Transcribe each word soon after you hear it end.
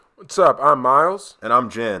What's up? I'm Miles. And I'm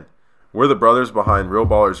Jan. We're the brothers behind Real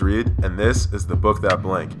Ballers Read, and this is The Book That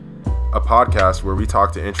Blank, a podcast where we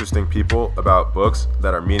talk to interesting people about books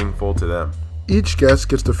that are meaningful to them. Each guest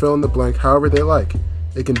gets to fill in the blank however they like.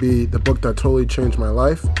 It can be the book that totally changed my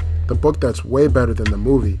life, the book that's way better than the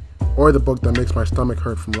movie, or the book that makes my stomach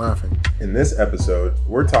hurt from laughing. In this episode,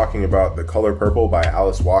 we're talking about The Color Purple by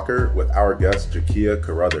Alice Walker with our guest Jakeya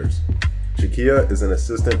Caruthers. Jakeya is an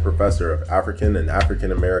assistant professor of African and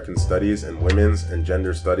African American Studies and Women's and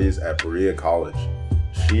Gender Studies at Berea College.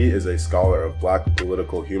 She is a scholar of Black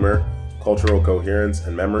political humor, cultural coherence,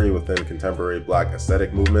 and memory within contemporary Black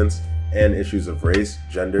aesthetic movements and issues of race,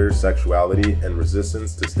 gender, sexuality, and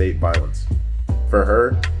resistance to state violence. For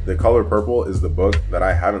her, The Color Purple is the book that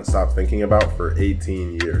I haven't stopped thinking about for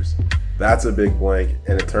 18 years. That's a big blank,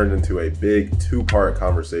 and it turned into a big two-part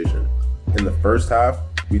conversation. In the first half,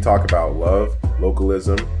 we talk about love,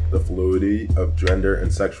 localism, the fluidity of gender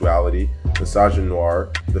and sexuality,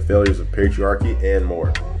 misogynoir, the failures of patriarchy, and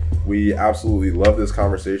more. We absolutely love this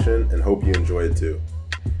conversation and hope you enjoy it too.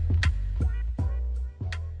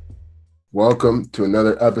 Welcome to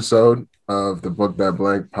another episode of the Book That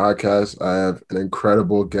Blank podcast. I have an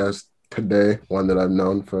incredible guest today, one that I've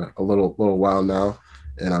known for a little while now,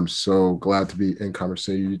 and I'm so glad to be in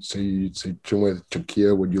conversation with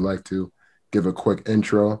Jakeya. Would you like to give a quick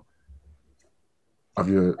intro of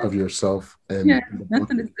yourself? And yeah,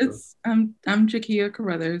 nothing. I'm Jakeya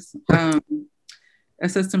Caruthers,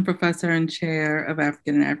 assistant professor and chair of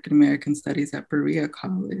African and African American Studies at Berea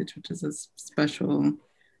College, which is a special,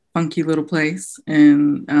 funky little place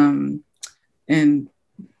in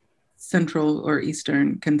central or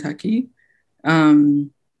eastern Kentucky.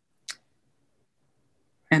 And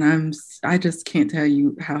I just can't tell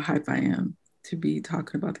you how hype I am to be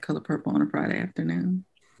talking about The Color Purple on a Friday afternoon.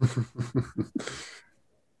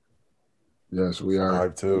 Yes, we are.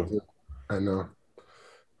 Hype too. I know.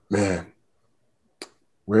 Man,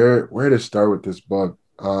 where to start with this book?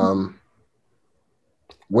 When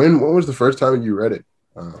was the first time you read it?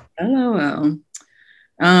 LOL.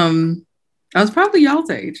 I was probably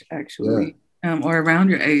y'all's age, actually, or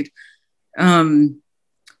around your age. I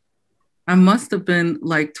must have been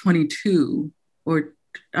like 22 or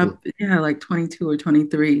like 22 or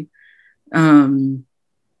 23. Well,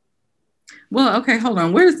 okay, hold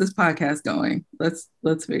on. Where is this podcast going? Let's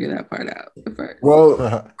figure that part out first.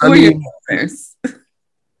 Well,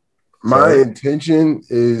 my intention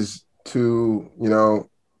is to,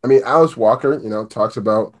 Alice Walker, talks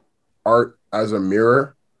about art as a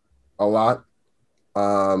mirror a lot.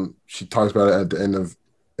 She talks about it at the end of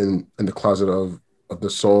in the Closet of the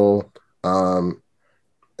Soul,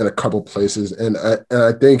 in a couple places. And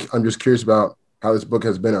I think I'm just curious about how this book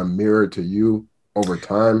has been a mirror to you over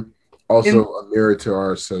time. Also a mirror to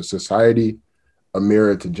our society, a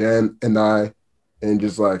mirror to Jan and I, and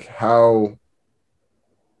just like how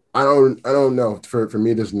I don't know. For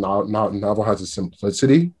me, this novel has a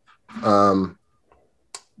simplicity, but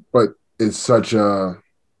it's such a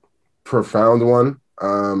profound one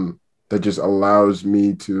that just allows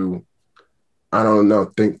me to,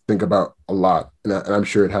 think about a lot, and I'm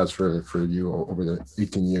sure it has for you over the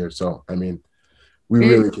 18 years. So I mean, we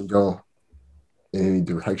really can go in any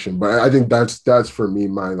direction, but I think that's for me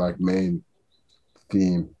my like main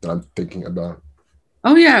theme that I'm thinking about.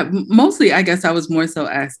 Oh yeah, mostly I guess I was more so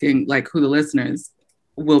asking like who the listeners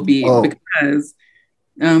will be because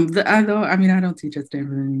I don't teach at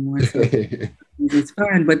Stanford anymore, so it's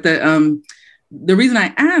fine. But the reason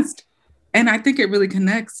I asked, and I think it really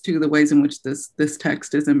connects to the ways in which this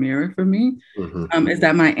text is a mirror for me, is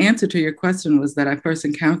that my answer to your question was that I first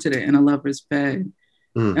encountered it in a lover's bed.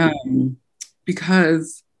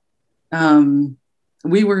 Because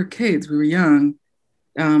we were kids, we were young,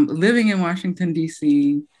 living in Washington,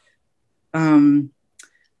 D.C., trying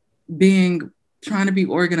to be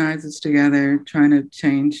organizers together, trying to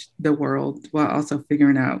change the world while also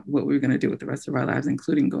figuring out what we were going to do with the rest of our lives,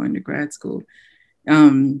 including going to grad school.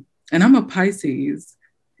 And I'm a Pisces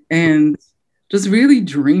and just really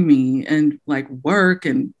dreamy and like work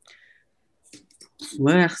and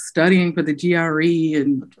studying for the GRE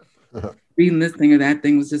and reading this thing or that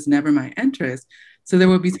thing was just never my interest. So there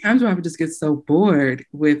would be times where I would just get so bored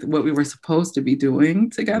with what we were supposed to be doing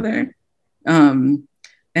together. And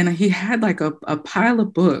he had like a pile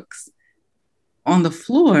of books on the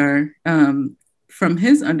floor from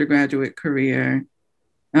his undergraduate career.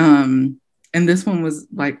 And this one was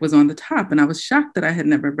on the top. And I was shocked that I had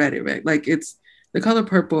never read it, right? Like it's The Color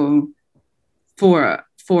Purple for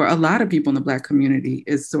a lot of people in the Black community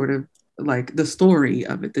is sort of like the story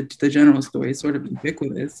of it, the general story is sort of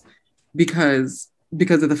ubiquitous because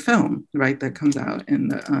because of the film, right, that comes out in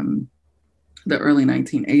the early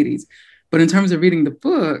 1980s. But in terms of reading the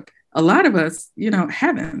book, a lot of us,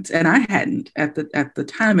 haven't, and I hadn't at the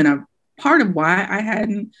time. And part of why I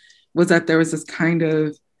hadn't was that there was this kind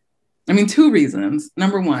of, two reasons.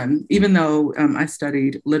 Number one, even though I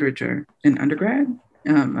studied literature in undergrad,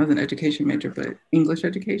 I was an education major, but English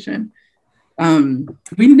education.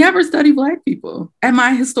 We never study Black people at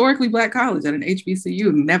my historically Black college at an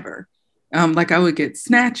HBCU. Never. Like I would get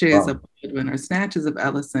snatches Wow. of Goodwin or snatches of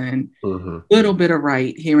Ellison, Mm-hmm. little bit of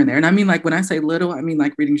Wright here and there. And I mean, like when I say little, I mean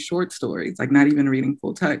like reading short stories, like not even reading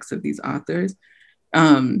full text of these authors.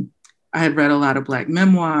 Um, I had read a lot of Black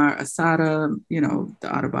memoir, Asada,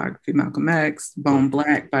 the autobiography of Malcolm X, Bone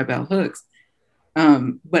Black by Bell Hooks.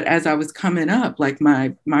 But as I was coming up, like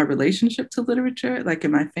my relationship to literature, like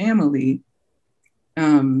in my family,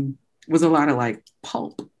 was a lot of like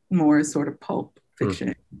pulp, more sort of pulp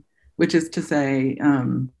fiction, which is to say,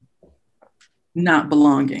 not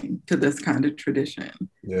belonging to this kind of tradition.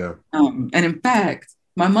 Yeah. And in fact,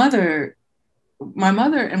 my mother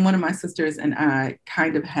and one of my sisters and I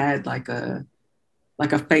kind of had like a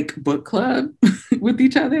fake book club with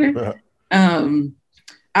each other.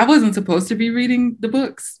 I wasn't supposed to be reading the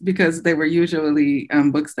books because they were usually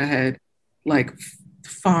books that had like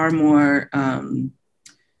far more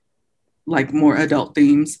like more adult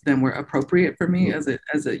themes than were appropriate for me as a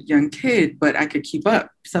young kid, but I could keep up.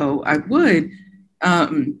 So I would.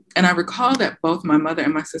 And I recall that both my mother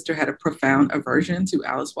and my sister had a profound aversion to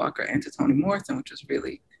Alice Walker and to Toni Morrison, which was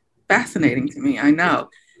really fascinating to me, I know.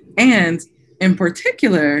 And in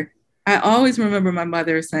particular, I always remember my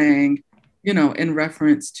mother saying, in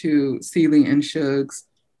reference to Celie and Suge's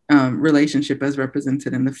relationship as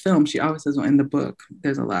represented in the film, she always says, well, in the book,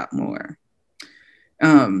 there's a lot more.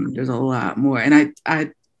 There's a lot more. And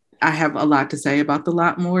I have a lot to say about the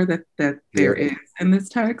lot more that there is in this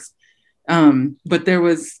text. But there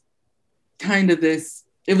was kind of this,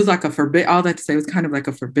 it was like all that to say, it was kind of like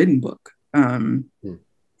a forbidden book. So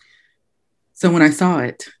when I saw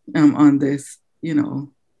it on this,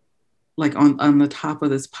 like on the top of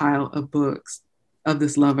this pile of books of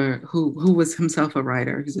this lover who was himself a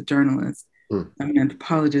writer, who's a journalist, an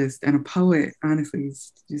anthropologist, and a poet, honestly,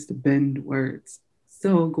 he's used to bend words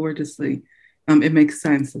so gorgeously. It makes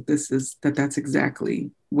sense that that's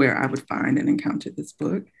exactly where I would find and encounter this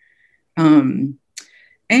book. And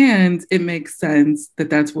it makes sense that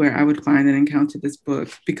that's where I would find and encounter this book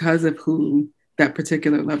because of who that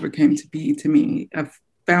particular lover came to be to me, a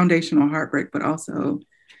foundational heartbreak, but also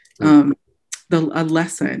a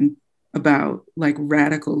lesson about like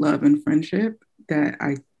radical love and friendship that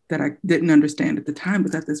I didn't understand at the time,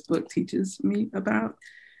 but that this book teaches me about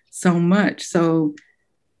so much. So,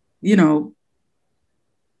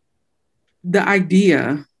 the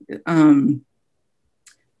idea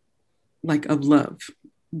like of love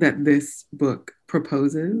that this book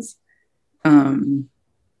proposes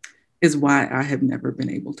is why I have never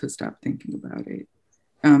been able to stop thinking about it.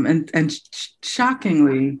 And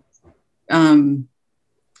shockingly,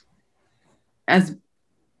 as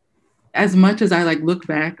much as I like look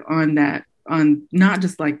back on that, on not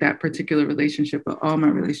just like that particular relationship, but all my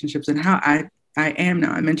relationships and how I am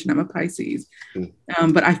now. I mentioned I'm a Pisces,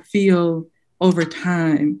 but I feel over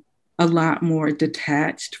time a lot more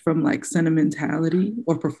detached from like sentimentality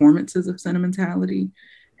or performances of sentimentality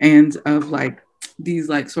and of like these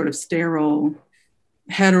like sort of sterile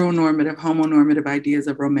heteronormative, homonormative ideas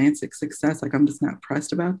of romantic success. Like I'm just not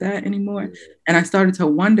pressed about that anymore. And I started to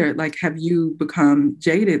wonder, like, have you become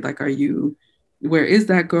jaded? Like, where is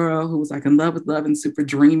that girl who was like in love with love and super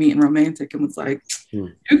dreamy and romantic and was like,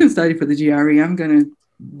 you can study for the GRE. I'm going to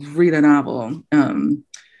read a novel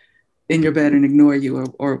in your bed and ignore you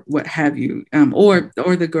or what have you. Or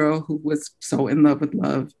the girl who was so in love with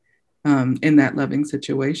love in that loving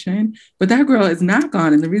situation. But that girl is not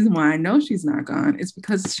gone. And the reason why I know she's not gone is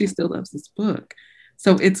because she still loves this book.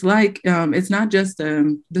 So it's like, it's not just,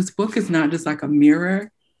 this book is not just like a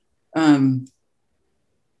mirror.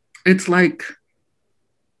 It's like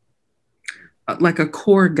a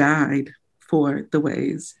core guide for the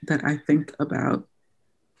ways that I think about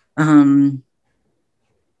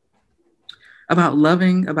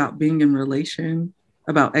loving, about being in relation,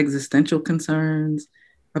 about existential concerns,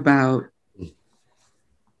 about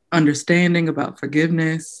understanding, about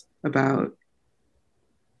forgiveness, about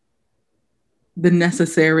the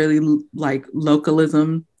necessarily like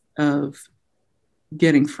localism of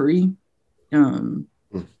getting free.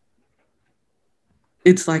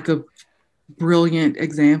 It's like a brilliant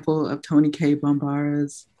example of Tony K.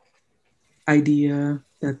 Bambara's idea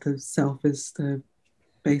that the self is the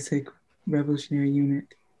basic revolutionary unit.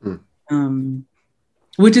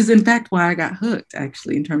 which is in fact why I got hooked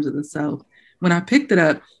actually in terms of the self when I picked it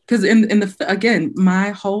up. Because in the again, my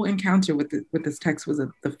whole encounter with with this text was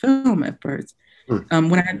the film at first. Mm,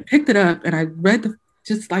 When I picked it up and I read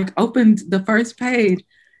just like opened the first page,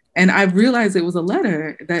 and I realized it was a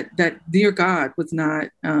letter that Dear God was not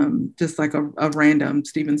just like a random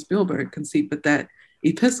Steven Spielberg conceit, but that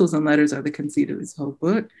epistles and letters are the conceit of this whole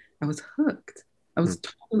book. I was hooked. I mm, was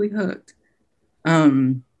totally hooked.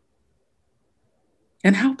 Um,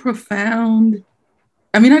 and how profound.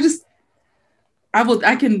 I mean,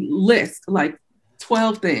 I can list like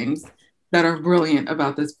 12 things that are brilliant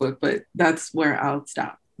about this book, but that's where I'll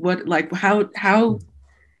stop. What like how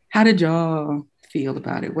did y'all feel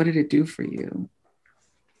about it? What did it do for you?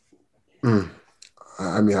 mm.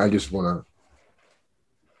 I mean, I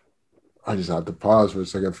just have to pause for a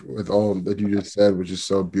second with all that you just said, which is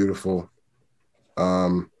so beautiful.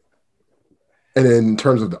 Um, and in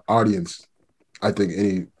terms of the audience, I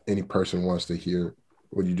think any person wants to hear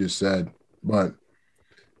what you just said. But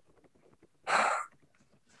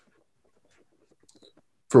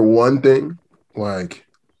for one thing, like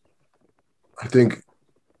I think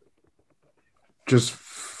just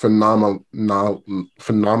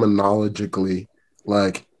phenomenologically,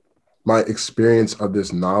 like my experience of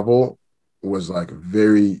this novel was like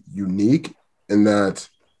very unique in that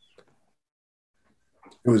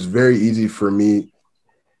it was very easy for me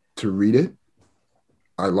to read it.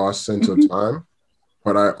 I lost sense of Mhm, time,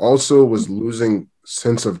 but I also was losing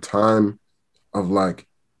sense of time of like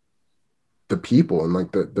the people and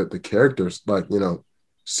like the characters. Like,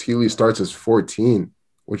 Seeley starts as 14,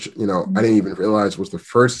 which, I didn't even realize was the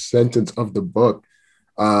first sentence of the book.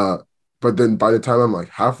 Uh, but then by the time I'm like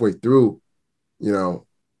halfway through, you know,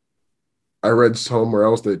 I read somewhere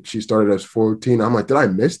else that she started as 14. I'm like, did I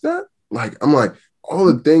miss that? Like, I'm like, all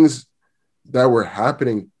the things that were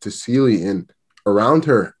happening to Celie and around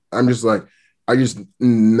her, I'm just like, I just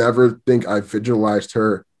never think I visualized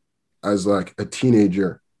her as like a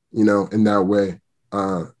teenager, in that way,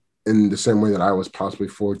 uh, in the same way that I was possibly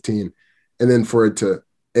 14. And then for it to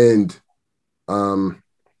end um,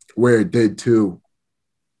 where it did too,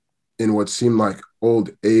 in what seemed like old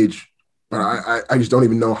age, but I just don't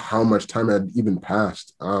even know how much time had even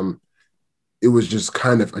passed. It was just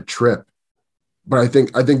kind of a trip. But I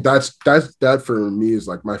think that for me is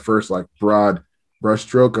like my first like broad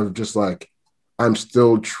brushstroke of just like I'm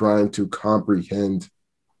still trying to comprehend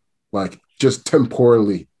like just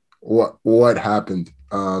temporally what happened.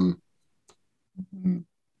 mhm,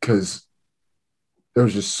 Because there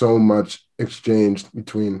was just so much exchanged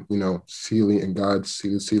between Seeley and God,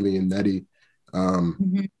 Seeley and Nettie. Um,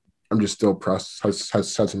 mhm. I'm just still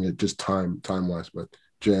processing it just time wise. But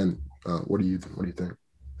Jan, what do you think?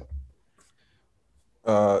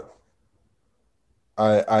 Uh,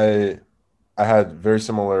 I I had very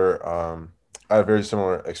similar I had a very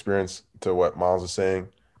similar experience to what Miles is saying,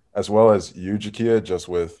 as well as you, Jakia, just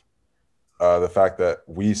with the fact that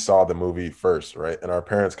we saw the movie first, right? And our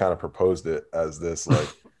parents kind of proposed it as this like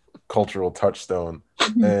cultural touchstone.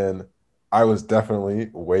 Mhm, And I was definitely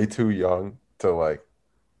way too young to like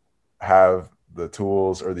have the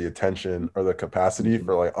tools or the attention or the capacity Mhm.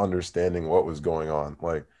 for like understanding what was going on.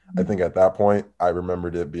 Like I think at that point I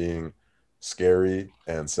remembered it being scary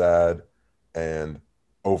and sad and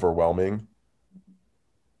overwhelming,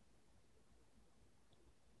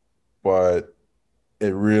 but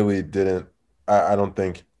it really didn't I don't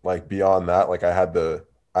think like beyond that, like I had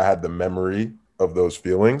the memory of those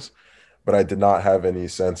feelings, but I did not have any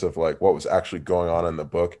sense of like what was actually going on in the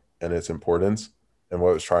book and its importance and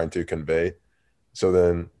what it was trying to convey. So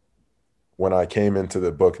then when I came into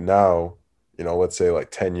the book now, let's say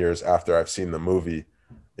like 10 years after I've seen the movie,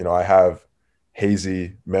 I have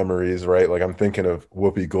hazy memories, right? Like I'm thinking of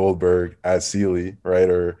Whoopi Goldberg as Celie, right?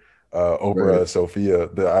 Or Oprah Right. as Sophia,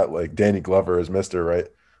 like Danny Glover as Mr., right?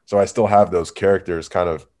 So I still have those characters kind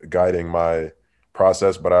of guiding my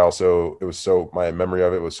process, but my memory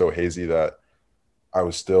of it was so hazy that I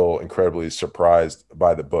was still incredibly surprised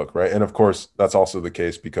by the book, right? And of course, that's also the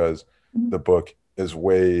case because mhm, the book is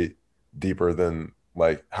way deeper than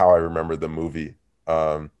like how I remember the movie.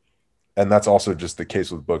 Um, and that's also just the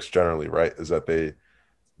case with books generally, right? Is that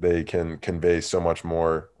they can convey so much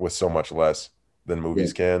more with so much less than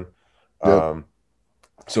movies Yep. can. Yep. Um,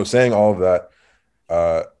 so saying all of that,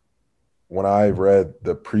 uh, when I read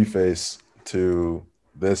the preface to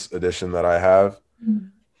this edition that I have,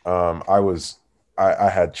 mhm, I was I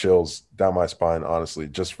had chills down my spine, honestly,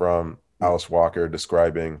 just from Alice Walker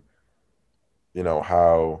describing,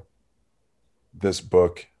 how this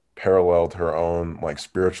book paralleled her own like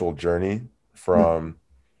spiritual journey Mm, from,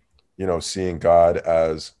 seeing God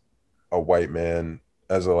as a white man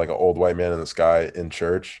as a like an old white man in the sky in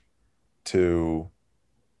church to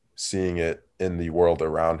seeing it in the world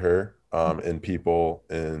around her, in people,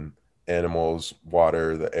 in animals,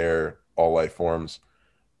 water, the air, all life forms.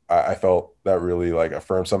 I felt that really like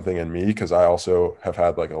affirmed something in me because I also have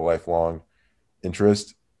had like a lifelong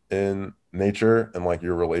interest in nature and like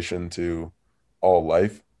your relation to all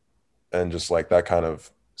life and just like that kind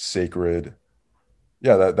of sacred,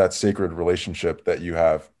 yeah, that sacred relationship that you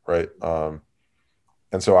have, right?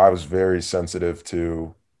 And so I was very sensitive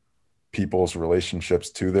to people's relationships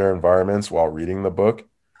to their environments while reading the book,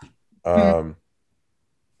 Mm, um,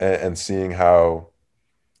 and seeing how,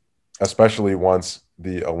 especially once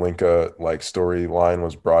the Alinka like storyline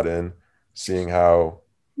was brought in, seeing yeah.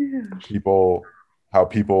 people how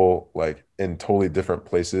people like in totally different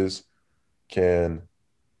places can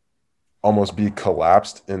almost be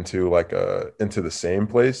collapsed into like a into the same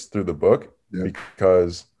place through the book Yeah.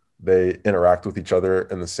 because they interact with each other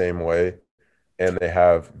in the same way and they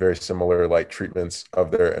have very similar like treatments of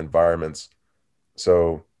their environments.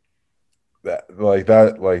 So that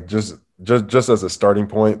just as a starting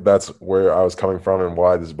point, that's where I was coming from and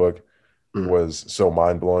why this book Mm, was so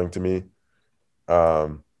mind-blowing to me.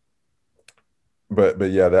 um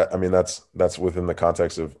but yeah, that I mean that's within the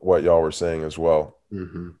context of what y'all were saying as well.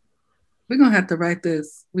 mhm. We're gonna have to write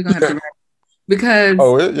this. We're gonna have to write because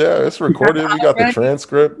Yeah, it's I'm recorded. We got the already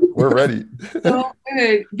transcript. We're ready. so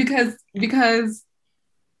good because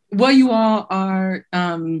what you all are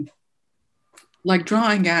like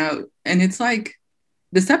drawing out, and it's like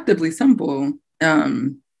deceptively simple,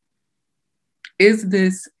 is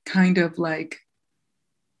this kind of like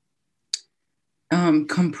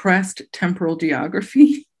compressed temporal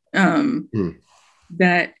geography Mm,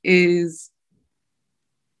 that is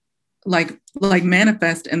like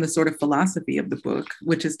manifest in the sort of philosophy of the book,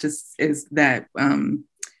 which is just is that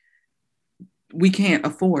we can't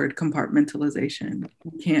afford compartmentalization,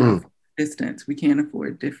 we can't mm, afford distance, we can't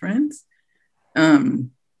afford difference.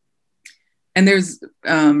 um, and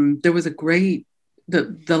there was a great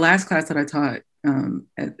the last class that I taught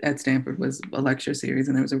at Stanford was a lecture series,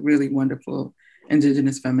 and there was a really wonderful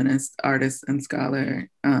Indigenous feminist artist and scholar,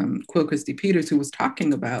 Quill Christie Peters, who was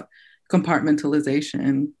talking about compartmentalization,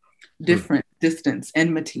 mm, different distance,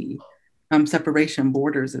 enmity, separation,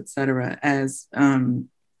 borders, etc., as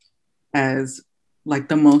like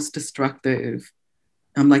the most destructive,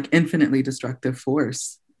 like infinitely destructive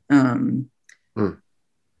force. Um, mm.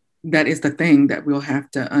 that is the thing that we'll have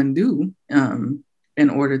to undo, in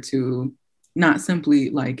order to not simply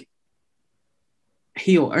like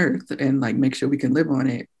heal Earth and like make sure we can live on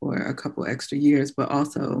it for a couple extra years, but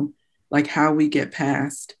also like how we get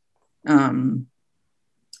past, um,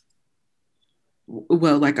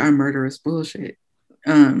 well, like our murderous bullshit,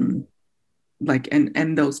 um, like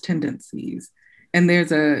and those tendencies. And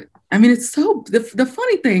there's a, I mean, it's so the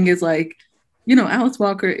funny thing is like, Alice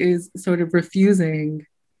Walker is sort of refusing,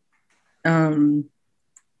 um,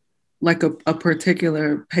 like a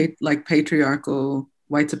particular like patriarchal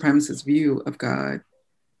white supremacist view of God.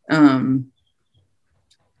 Um,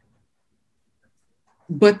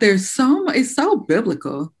 but it's so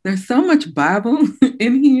biblical. There's so much Bible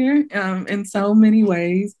in here, in so many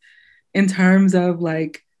ways, in terms of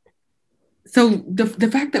like, so the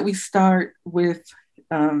fact that we start with,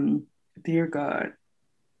 dear God,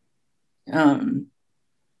 um,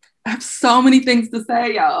 I have so many things to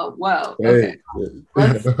say, y'all. Well, okay, Hey.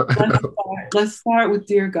 let's let's start with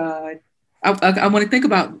dear God. I want to think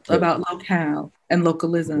about locale and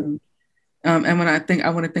localism, and when I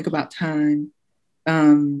want to think about time,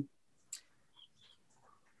 um,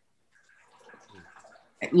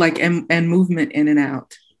 like and movement in and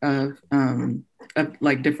out of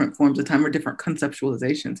like different forms of time or different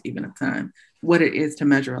conceptualizations even of time, what it is to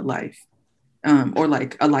measure a life, or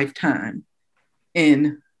like a lifetime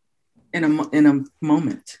in in a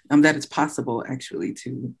moment, that it's possible actually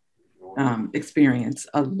to experience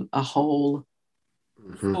a whole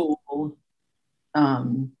Mhm. full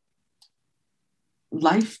um,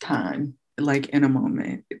 lifetime, like in a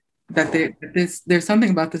moment. That there's something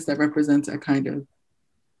about this that represents a kind of,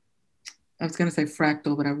 I was gonna say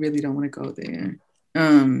fractal, but I really don't want to go there.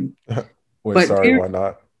 Wait, But sorry, there, why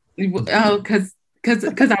not? oh, because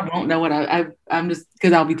I won't know what I'm just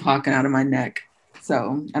because I'll be talking out of my neck.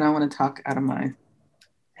 So, and I want to talk out of my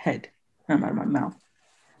head, out of my mouth.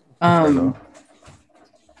 Fair Um, enough.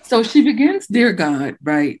 so she begins, "Dear God,"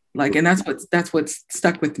 right? Like, and that's what's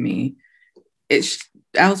stuck with me. It's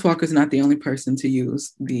Alice Walker's not the only person to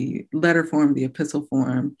use the letter form, the epistle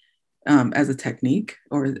form, as a technique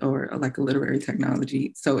or like a literary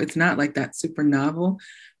technology. So it's not like that super novel,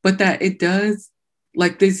 but that it does.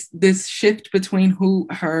 like this shift between who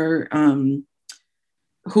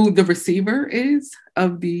the receiver is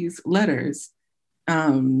of these letters,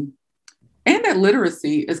 and that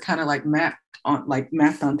literacy is kind of like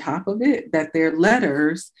mapped on top of it, that they're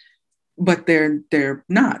letters, but they're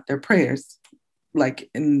not, they're prayers, like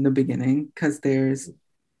in the beginning, because it's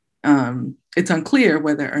unclear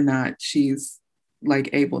whether or not she's like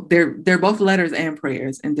able, they're both letters and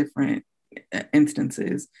prayers in different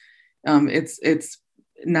instances. It's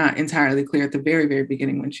not entirely clear at the very, very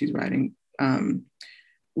beginning when she's writing,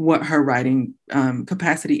 what her writing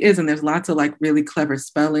capacity is. And there's lots of like really clever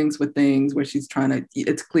spellings with things where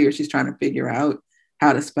it's clear she's trying to figure out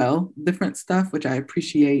how to spell different stuff, which I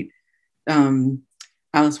appreciate.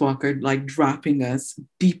 Alice Walker like dropping us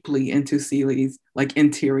deeply into Seeley's like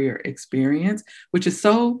interior experience, which is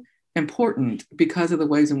so important because of the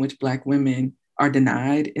ways in which Black women are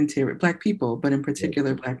denied interior, Black people, but in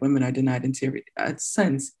particular, Black women are denied interior, a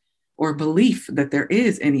sense or belief that there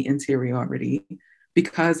is any interiority,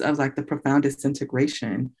 because of like the profound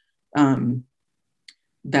disintegration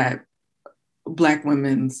that Black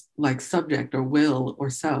women's like subject or will or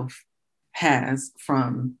self has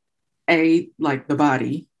from A, like the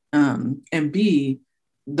body, and B,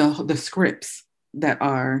 the scripts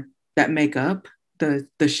that make up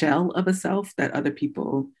the shell of a self that other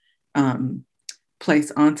people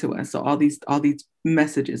place onto us. So all these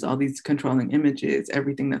messages, all these controlling images,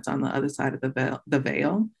 everything that's on the other side of the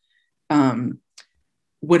veil,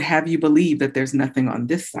 would have you believe that there's nothing on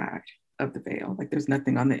this side of the veil, like there's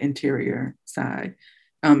nothing on the interior side.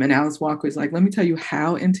 And Alice Walker is like, let me tell you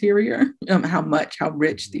how interior, how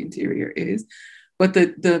rich the interior is. But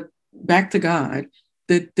the back to God,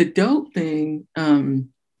 the dope thing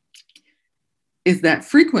is that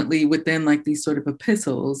frequently within like these sort of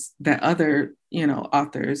epistles that other,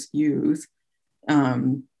 authors use,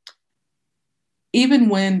 even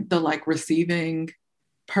when the like receiving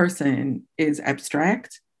person is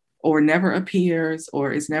abstract or never appears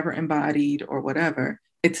or is never embodied or whatever,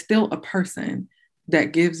 it's still a person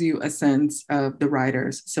that gives you a sense of the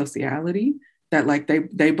writer's sociality, that like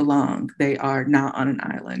they belong, they are not on an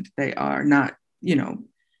island, they are not,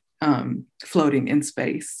 floating in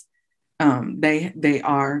space. They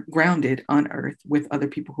are grounded on earth with other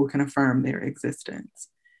people who can affirm their existence.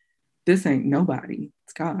 This ain't nobody,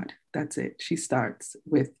 it's God. That's it. She starts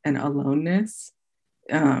with an aloneness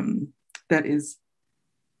that is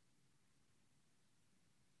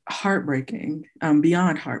heartbreaking,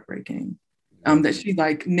 beyond heartbreaking, that she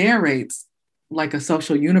like narrates like a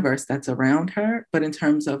social universe that's around her, but in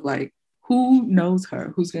terms of like who knows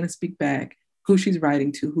her, who's going to speak back, who she's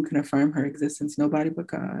writing to, who can affirm her existence, nobody but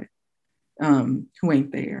God, who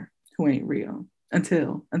ain't there, who ain't real,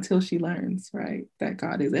 until she learns, right, that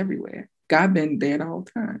God is everywhere. God been there the whole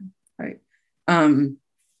time, right? In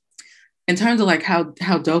terms of like how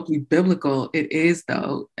dopely biblical it is,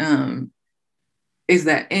 though, is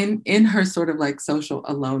that in her sort of like social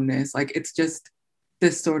aloneness, like it's just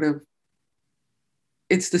this sort of,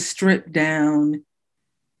 it's the stripped down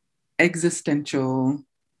existential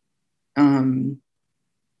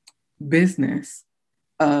business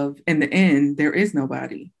of, in the end, there is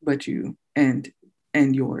nobody but you and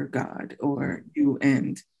your God, or you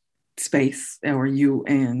and space, or you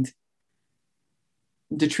and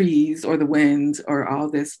the trees or the winds or all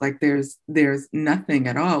this. Like there's nothing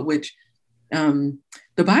at all, which the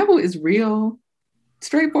Bible is real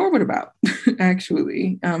straightforward about,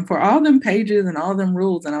 actually. For all them pages and all them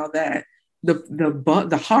rules and all that,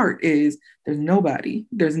 the heart is there's nobody,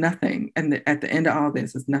 there's nothing, and at the end of all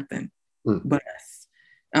this is nothing but us.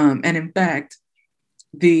 And in fact,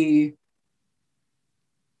 the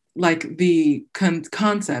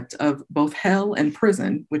concept of both hell and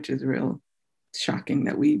prison, which is real shocking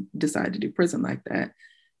that we decide to do prison like that,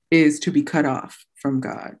 is to be cut off from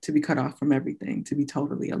God, to be cut off from everything, to be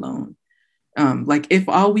totally alone. Like if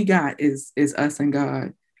all we got is us and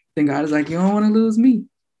God, then God is like, you don't want to lose me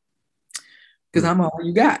because I'm all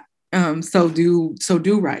you got. So do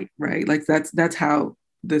right. Like that's how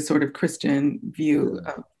the sort of Christian view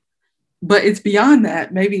of, but it's beyond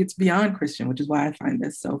that. Maybe it's beyond Christian, which is why I find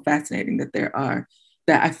this so fascinating that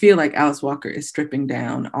I feel like Alice Walker is stripping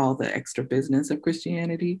down all the extra business of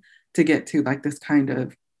Christianity to get to like this kind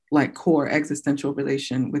of like core existential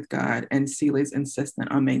relation with God, and Seeley's insistence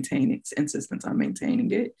on maintaining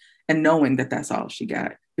it, and knowing that that's all she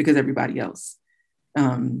got, because everybody else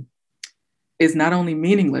is not only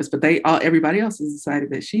meaningless, but everybody else has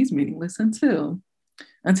decided that she's meaningless until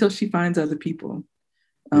she finds other people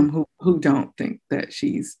who don't think that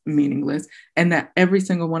she's meaningless, and that every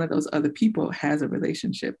single one of those other people has a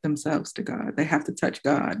relationship themselves to God. They have to touch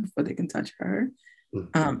God before they can touch her.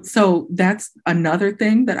 So that's another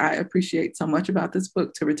thing that I appreciate so much about this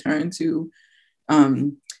book, to return to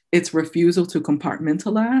its refusal to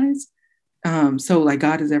compartmentalize. So like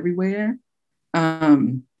God is everywhere.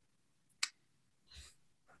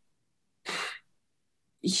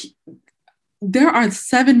 There are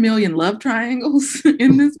 7 million love triangles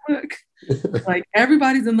in this book. Like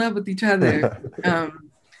everybody's in love with each other.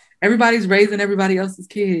 Everybody's raising everybody else's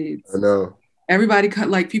kids. I know. Everybody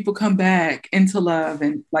like people come back into love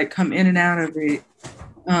and like come in and out of it.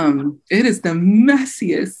 It is the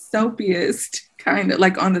messiest, soapiest kind of,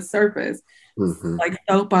 like on the surface, like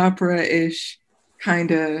soap opera-ish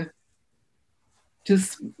kind of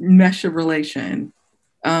just mesh of relation.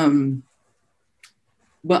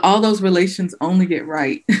 But all those relations only get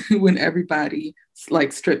right when everybody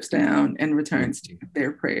like strips down and returns to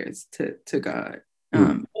their prayers to God,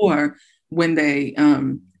 or when they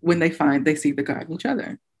find they see the God in each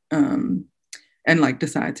other, and like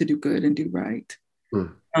decide to do good and do right.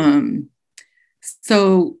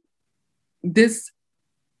 So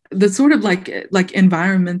the sort of like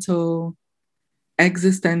environmental,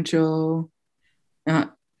 existential,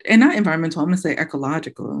 and not environmental, I'm going to say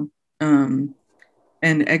ecological,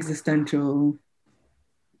 and existential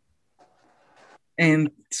and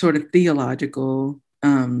sort of theological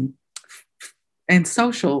and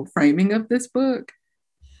social framing of this book,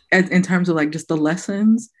 in terms of like just the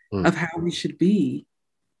lessons of how we should be,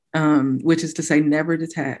 which is to say never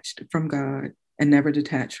detached from God and never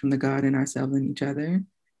detached from the God in ourselves and each other,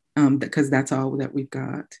 because that's all that we've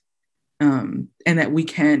got, and that we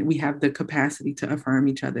have the capacity to affirm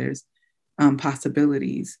each other's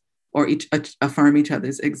possibilities, or affirm each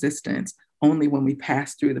other's existence only when we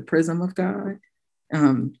pass through the prism of God,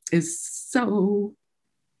 is so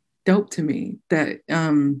dope to me. That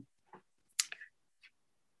and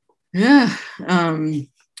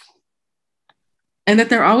that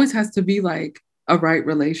there always has to be like a right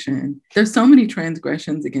relation. There's so many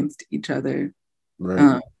transgressions against each other,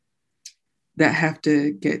 right. that have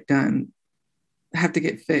to get done, have to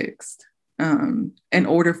get fixed, in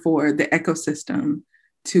order for the ecosystem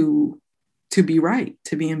to be right,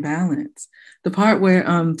 to be in balance. The part where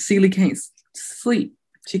Celie can't sleep,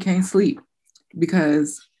 she can't sleep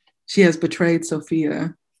because she has betrayed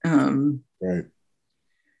Sophia. Right.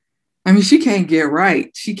 I mean, she can't get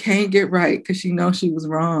right. She can't get right because she knows she was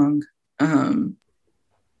wrong.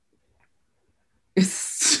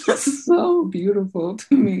 It's just so beautiful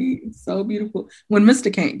to me. It's so beautiful. When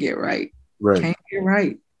Mr. can't get right, Right. can't get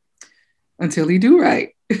right until he do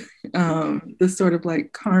right. This sort of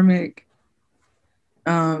like karmic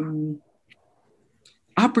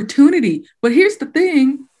opportunity. But here's the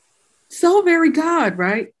thing, so very God,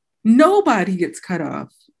 right? Nobody gets cut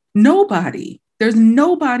off. Nobody. There's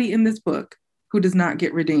nobody in this book who does not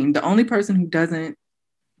get redeemed. The only person who doesn't,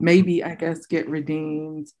 maybe, I guess, get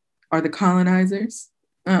redeemed are the colonizers.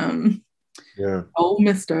 Old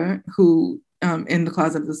Mister, who in The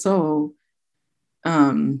Closet of the Soul,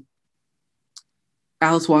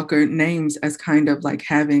 Alice Walker names as kind of like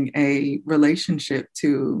having a relationship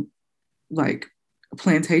to like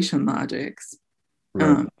plantation logics.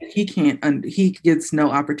 Right. He gets no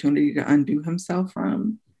opportunity to undo himself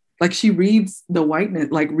from. Like she reads the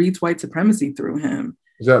whiteness, like reads white supremacy through him.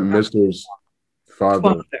 Is that Mr.'s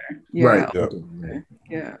father? Yeah. Right. Yep.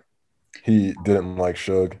 Yeah. He didn't like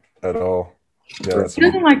Suge at all. Yeah, He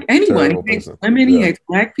doesn't like anyone. He hates women. He hates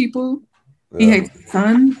black people. He hates his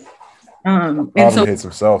son. And probably hates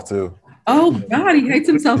himself too. Oh God, he hates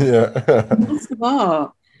himself. Yeah. Most of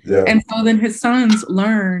all. Yeah. And so then his sons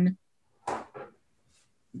learn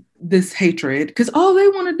this hatred because all they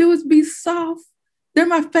want to do is be soft. They're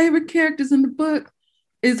my favorite characters in the book.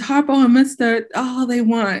 Is Harpo and Mister. All they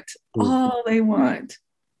want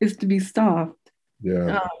is to be soft.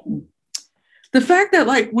 Yeah. The fact that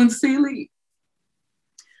like when Celie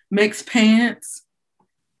makes pants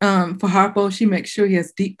for Harpo, she makes sure he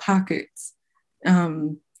has deep pockets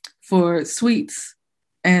for sweets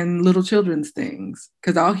and little children's things,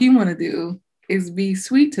 because all he want to do is be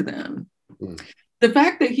sweet to them. The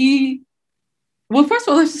fact that well, first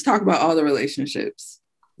of all, let's just talk about all the relationships.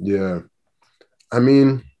 Yeah. I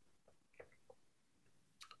mean,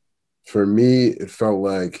 for me, it felt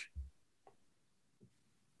like,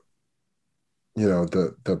 you know,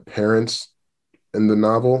 the parents in the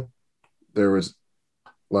novel, there was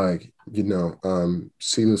like, you know,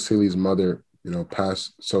 Celie's mother, you know,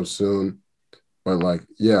 passed so soon, but like,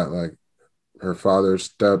 yeah, like her father,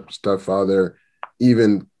 stepfather,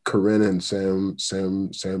 even Corinne and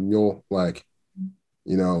Samuel, like,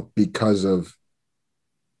 you know, because of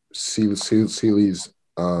Celie's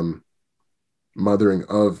mothering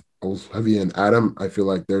of I was heavy in Adam. I feel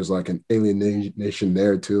like there's like an alienation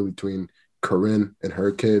there too between Corinne and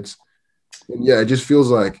her kids. And yeah, it just feels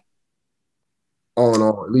like all in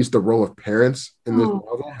all, at least the role of parents in this Oh,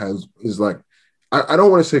 novel has is like I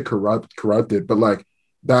don't want to say corrupted, but like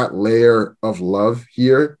that layer of love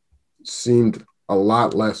here seemed a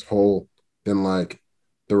lot less whole than like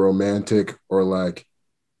the romantic or like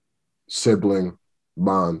sibling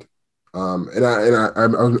bond. I'm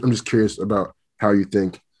just curious about how you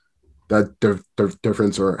think that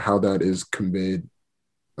difference or how that is conveyed.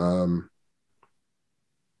 Um,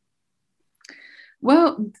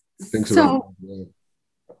 well, thinks about so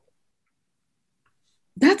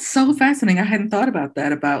that's so fascinating. I hadn't thought about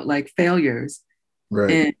that, about like failures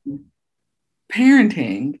right. in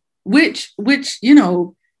parenting, which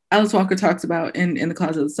Alice Walker talks about in the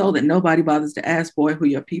Closet of the Soul, that nobody bothers to ask, boy, who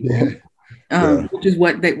your people, Yeah. Yeah. which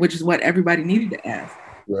is what everybody needed to ask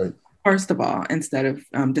Right. first of all, instead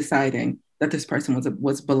of deciding that this person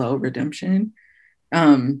was below redemption.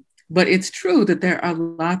 But it's true that there are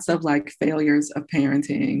lots of like failures of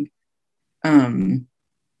parenting um,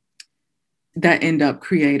 that end up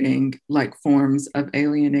creating like forms of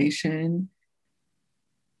alienation,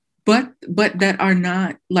 but that are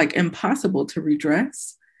not like impossible to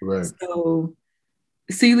redress. Right. So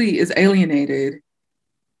Celie is alienated,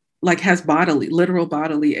 like has literal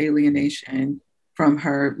bodily alienation from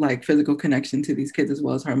her like physical connection to these kids, as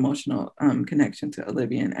well as her emotional connection to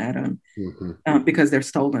Olivia and Adam, Mm-hmm. because they're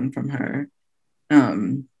stolen from her,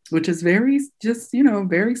 which is very just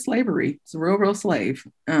very slavery. It's a real slave,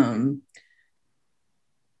 and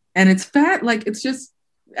it's fat. Like it's just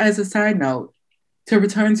as a side note, to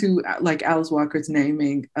return to like Alice Walker's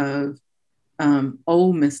naming of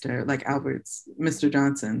old Mr. like Albert's Mr.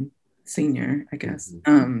 Johnson Senior, I guess.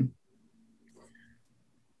 Mm-hmm.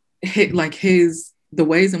 Like the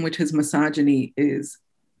ways in which his misogyny is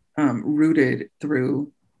rooted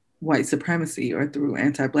through white supremacy or through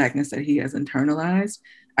anti-blackness that he has internalized.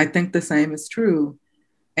 I think the same is true.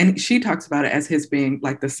 And she talks about it as his being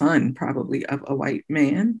like the son, probably, of a white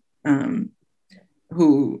man, and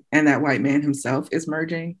that white man himself is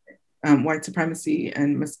merging white supremacy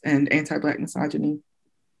and anti-black misogyny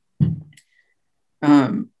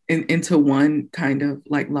into one kind of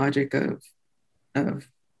like logic of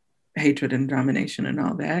hatred and domination and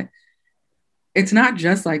all that. It's not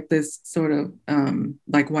just like this sort of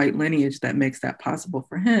like white lineage that makes that possible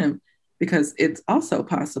for him, because it's also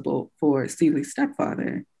possible for Celie's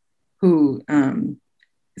stepfather, who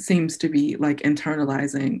seems to be like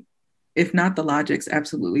internalizing, if not the logics,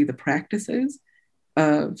 absolutely the practices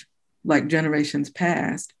of like generations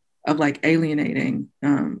past, of like alienating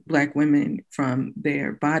Black women from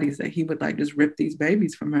their bodies, that he would like just rip these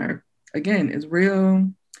babies from her. Again, is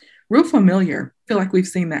real familiar. I feel like we've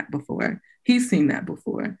seen that before. He's seen that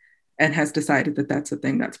before and has decided that that's a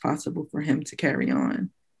thing that's possible for him to carry on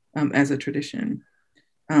as a tradition.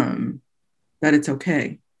 That it's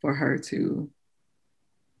okay for her to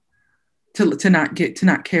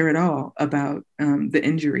not care at all about the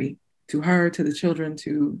injury to her, to the children,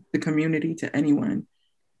 to the community, to anyone,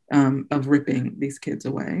 of ripping these kids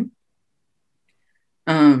away.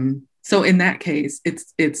 So in that case,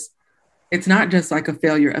 it's not just like a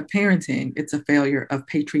failure of parenting; it's a failure of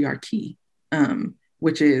patriarchy,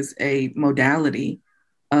 which is a modality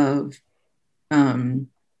of um,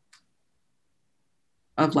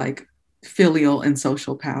 like filial and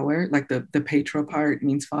social power. Like the patro part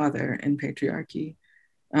means father in patriarchy.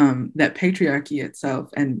 That patriarchy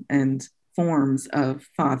itself and forms of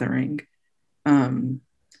fathering, um,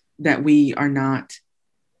 that we are not,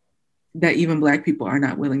 that even Black people are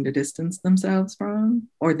not willing to distance themselves from,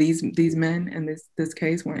 or these men in this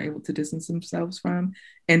case weren't able to distance themselves from,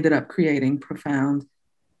 ended up creating profound,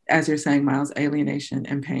 as you're saying, Miles, alienation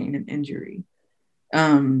and pain and injury.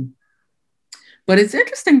 Um, but it's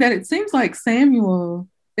interesting that it seems like Samuel.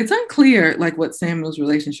 It's unclear like what Samuel's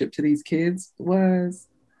relationship to these kids was.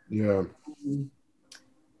 Yeah. I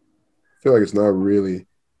feel like it's not really.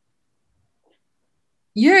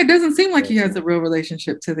 Yeah, it doesn't seem like he has a real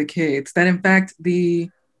relationship to the kids. That in fact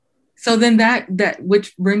so then that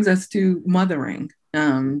which brings us to mothering,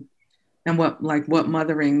 and what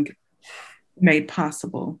mothering made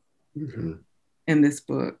possible Mm-hmm. in this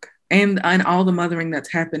book, and all the mothering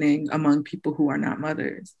that's happening among people who are not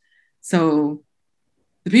mothers. So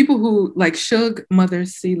the people who like Shug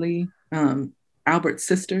mothers Celie, Albert's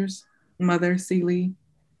sisters mother Celie,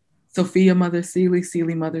 Sophia mother Celie,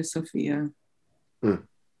 Celie mother Sophia. Mm.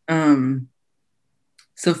 Um,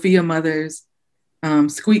 Sophia mothers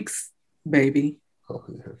Squeak's baby. Oh,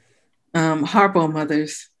 yeah. Harpo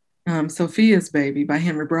mothers Sophia's Baby by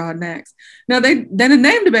Henry Broadnax. Now they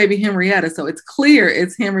named the baby Henrietta, so it's clear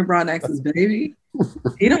it's Henry Broadnax's baby.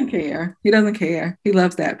 He don't care. He doesn't care. He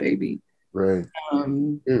loves that baby. Right.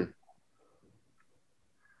 Um, Mm.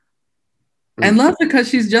 and Mm. loves her because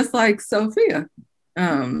she's just like Sophia.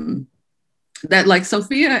 That like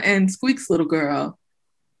Sophia and Squeak's little girl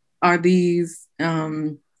are these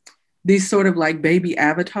sort of like baby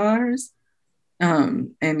avatars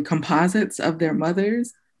and composites of their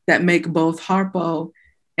mothers that make both Harpo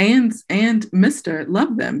and Mr.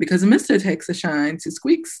 love them because Mr. takes a shine to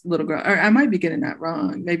Squeak's little girl. Or I might be getting that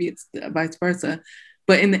wrong. Maybe it's vice versa.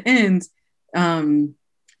 But in the end,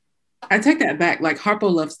 I take that back. Like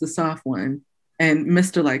Harpo loves the soft one, and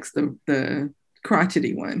Mr. likes the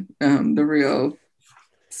crotchety one, the real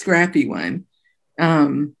scrappy one.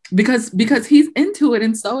 Because he's into it,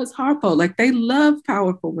 and so is Harpo. Like they love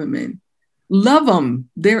powerful women, love them.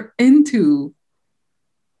 They're into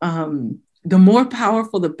the more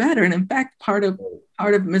powerful, the better. And in fact, part of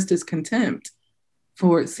Mister's contempt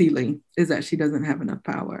for Celie is that she doesn't have enough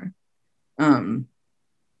power.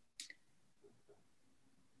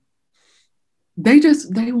 They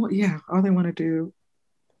want, yeah, all they want to do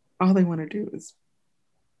is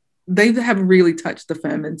they have really touched the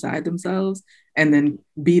femme inside themselves and then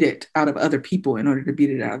beat it out of other people in order to beat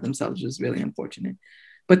it out of themselves, which is really unfortunate.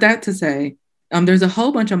 But that to say, there's a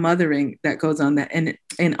whole bunch of mothering that goes on that, and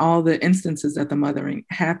in all the instances that the mothering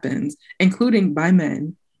happens, including by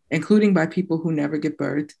men, including by people who never give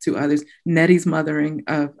birth to others. Nettie's mothering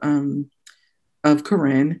of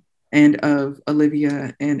Corinne and of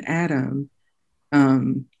Olivia and Adam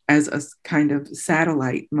as a kind of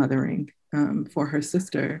satellite mothering for her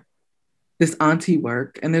sister, this auntie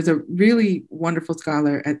work. And there's a really wonderful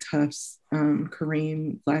scholar at Tufts,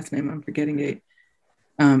 Kareem, last name I'm forgetting it,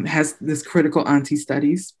 has this critical auntie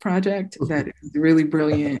studies project that is really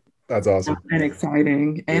brilliant. That's awesome. And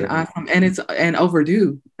exciting and awesome. And it's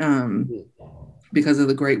overdue because of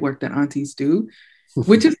the great work that aunties do,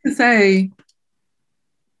 which is to say,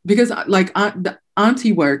 because like the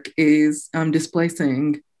auntie work is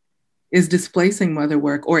displacing mother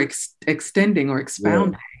work or extending or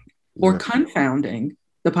expounding or confounding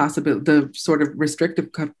the sort of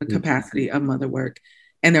restrictive capacity of mother work.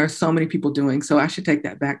 And there are so many people doing, so I should take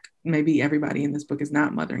that back. Maybe everybody in this book is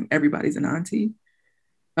not mothering. Everybody's an auntie.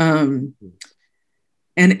 And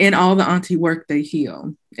in all the auntie work, they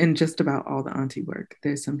heal. In just about all the auntie work,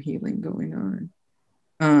 there's some healing going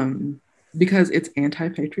on. Because it's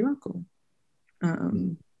anti-patriarchal.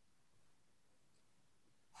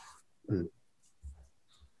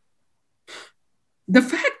 The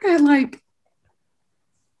fact that, like,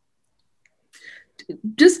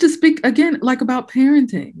 just to speak again, like about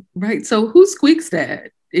parenting, right? So who's Squeak's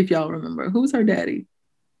dad, if y'all remember? Who's her daddy?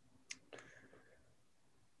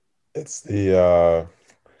 It's the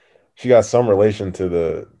she got some relation to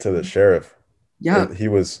the sheriff. Yep. He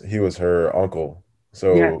was her uncle. Yeah.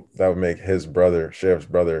 So that would make his brother, sheriff's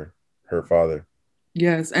brother, her father.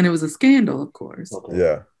 Yes. And it was a scandal, of course. Okay.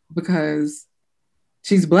 Yeah. Because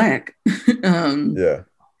she's Black. Yeah.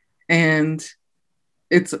 And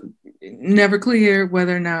it's never clear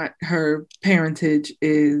whether or not her parentage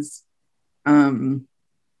is, the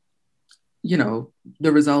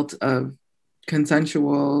result of a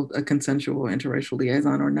consensual interracial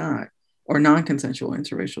liaison or not, or non-consensual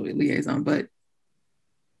interracial liaison. But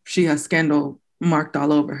she has scandal marked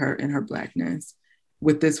all over her in her Blackness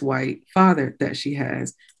with this white father that she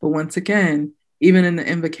has. But once again, even in the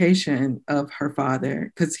invocation of her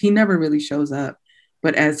father, because he never really shows up,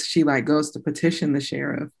 but as she like goes to petition the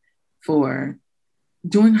sheriff for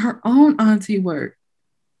doing her own auntie work.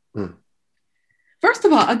 First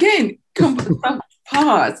of all, again,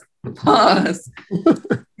 pause.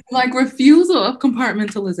 Like refusal of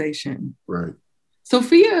compartmentalization. Right.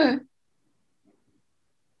 Sophia,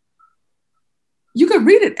 you could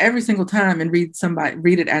read it every single time and read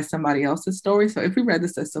it as somebody else's story. So if we read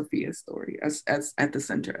this as Sophia's story, as at the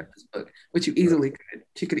center of this book, which you easily could,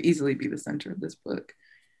 she could easily be the center of this book.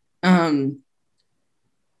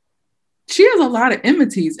 She has a lot of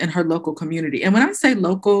enmities in her local community. And when I say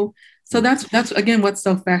local, so that's again what's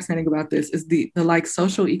so fascinating about this is the like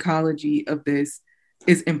social ecology of this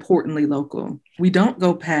is importantly local. We don't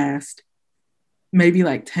go past maybe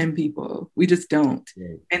like 10 people. We just don't.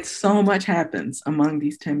 Right. And so much happens among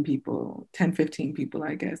these 10 people, 10, 15 people,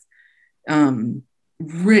 I guess.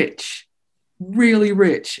 Rich, really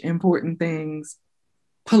rich, important things,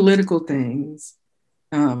 political things,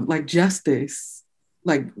 like justice,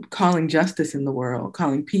 like calling justice in the world,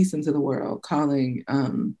 calling peace into the world, calling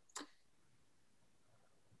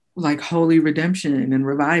like holy redemption and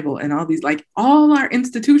revival and all these, like all our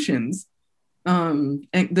institutions, and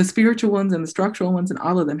the spiritual ones and the structural ones and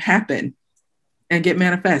all of them happen and get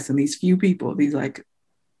manifest in these few people, these like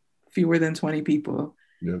fewer than 20 people.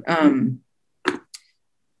 Yeah.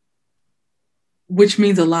 Which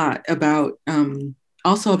means a lot about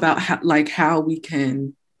also about how we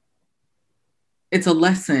can, it's a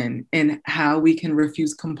lesson in how we can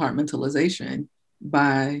refuse compartmentalization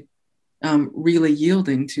by really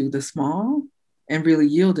yielding to the small and really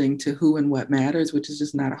yielding to who and what matters, which is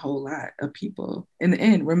just not a whole lot of people. In the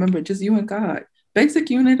end, remember, just you and God. Basic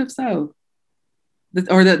unit of self,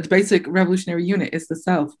 or the basic revolutionary unit is the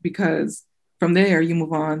self, because from there you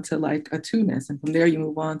move on to like a two-ness, and from there you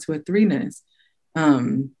move on to a three-ness.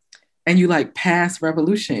 And you like pass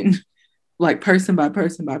revolution, like person by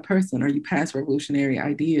person by person, or you pass revolutionary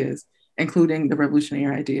ideas, including the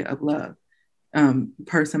revolutionary idea of love,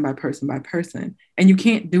 person by person by person. And you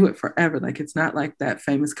can't do it forever. Like, it's not like that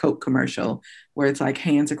famous Coke commercial where it's like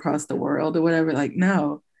hands across the world or whatever. Like,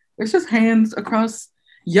 no, it's just hands across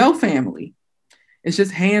your family. It's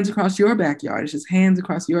just hands across your backyard. It's just hands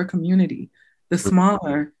across your community. The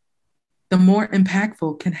smaller, the more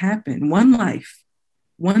impactful can happen. One life,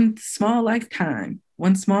 one small lifetime,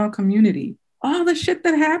 one small community. All the shit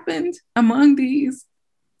that happened among these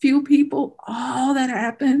few people, all that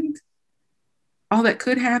happened, all that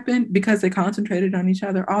could happen because they concentrated on each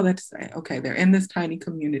other, all that to say, okay, they're in this tiny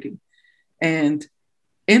community and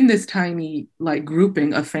in this tiny like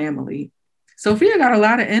grouping of family. Sophia got a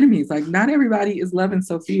lot of enemies. Like, not everybody is loving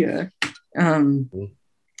Sophia.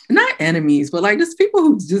 Not enemies, but like just people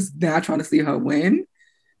who just not trying to see her win.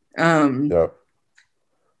 Yep.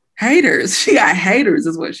 Haters. She got haters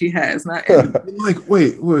is what she has, not enemies. Like,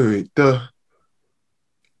 wait.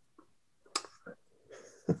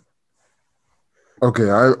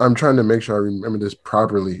 Okay, I'm trying to make sure I remember this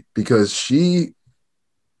properly, because she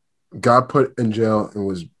got put in jail and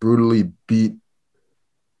was brutally beat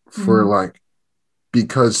for like,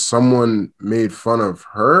 because someone made fun of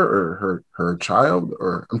her or her child,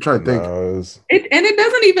 or I'm trying to think. No, It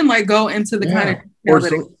doesn't even like go into the kind of detail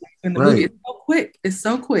that it in the movie. It's so quick. It's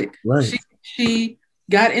so quick. Right. She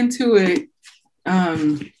got into it.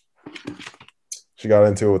 She got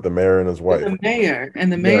into it with the mayor and his wife. The mayor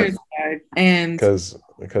and the mayor's wife, and because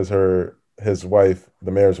his wife,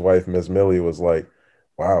 the mayor's wife, Miss Millie, was like,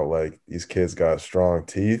 "Wow, like these kids got strong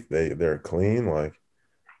teeth. They're clean. Like,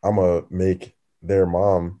 I'm gonna make their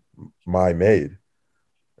mom my maid."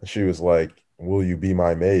 And she was like, "Will you be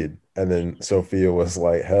my maid?" And then Sophia was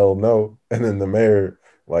like, "Hell no." And then the mayor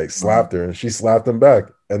like slapped her, and she slapped him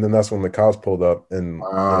back. And then that's when the cops pulled up and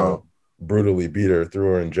brutally beat her,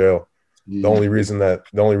 threw her in jail. The only reason that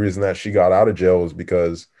she got out of jail was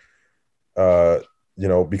because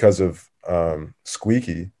because of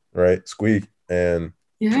Squeaky, right? Squeak and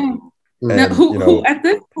who at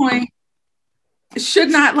this point should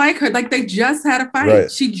not like her. Like, they just had a fight.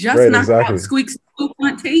 Right. She just knocked out Squeak's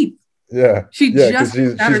front teeth. Yeah. Because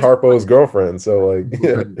she's Harpo's girlfriend. So like,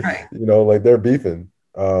 right. Like they're beefing.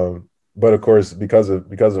 But of course, because of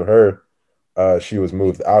her, she was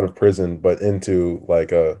moved out of prison, but into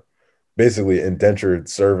like a basically indentured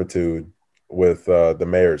servitude with the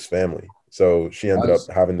mayor's family. So she ended up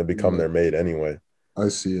having to become their maid anyway. I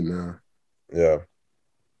see it now. Yeah.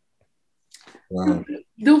 Wow.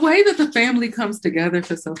 The way that the family comes together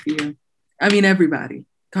for Sophia, I mean, everybody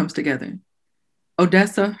comes together.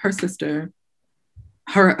 Odessa, her sister,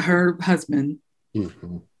 her husband,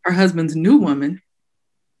 her husband's new woman,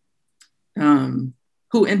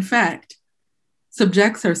 who in fact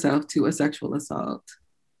subjects herself to a sexual assault.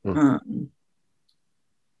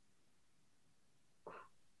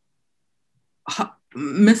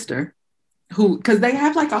 Mr. who, because they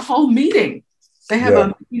have like a whole meeting. They have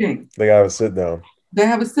a meeting. They have a sit down. They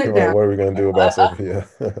have a sit down. Like, what are we going to do about Sophia?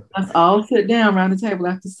 Let's all sit down around the table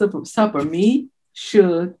after supper. Me,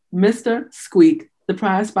 Suge, Mr. Squeak, the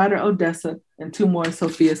prize spider Odessa, and two more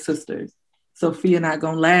Sophia's sisters. Sophia not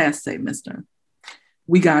going to last, say Mr.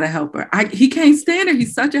 We got to help her. He can't stand her.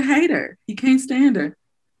 He's such a hater. He can't stand her.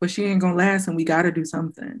 But she ain't going to last, and we got to do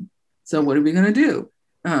something. So what are we going to do?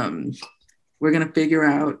 We're going to figure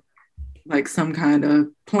out like some kind of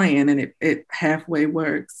plan, and it halfway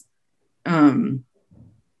works. But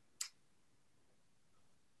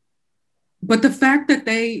the fact that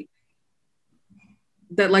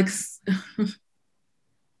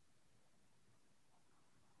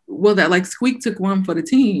Squeak took one for the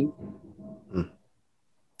team,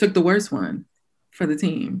 took the worst one for the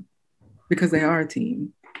team, because they are a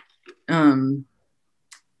team.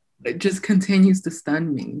 It just continues to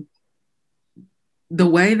stun me. the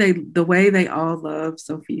way they all love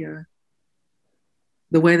Sophia,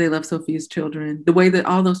 the way they love Sophia's children, the way that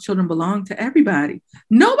all those children belong to everybody.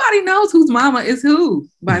 Nobody knows whose mama is who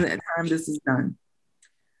by the time this is done.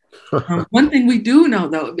 One thing we do know,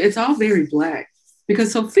 though, it's all very Black,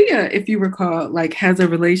 because Sophia, if you recall, like has a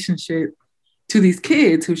relationship to these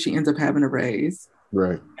kids who she ends up having to raise,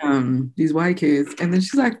 Right. these white kids, and then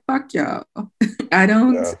she's like, "Fuck y'all, I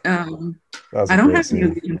don't, That's I a don't great have scene.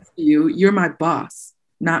 allegiance to you. You're my boss,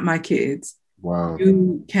 not my kids. Wow.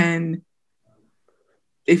 You can,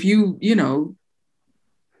 if you, you know,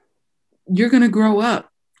 you're gonna grow up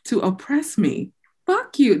to oppress me.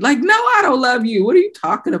 Fuck you. Like, no, I don't love you. What are you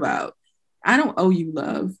talking about? I don't owe you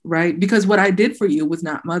love, right? Because what I did for you was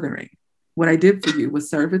not mothering. What I did for you was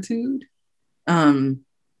servitude.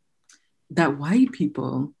 That white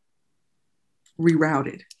people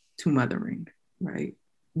rerouted to mothering, right?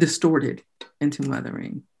 Distorted into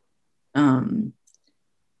mothering.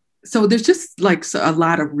 So there's just like a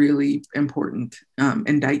lot of really important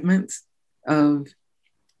indictments of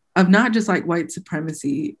not just like white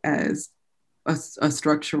supremacy as a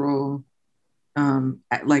structural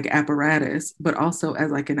like apparatus, but also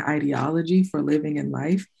as like an ideology for living in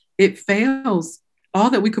life. It fails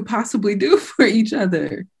all that we could possibly do for each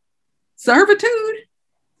other. Servitude,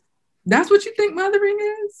 that's what you think mothering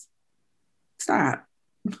is? Stop.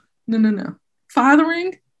 No.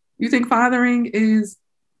 Fathering, you think fathering is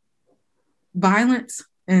violence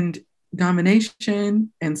and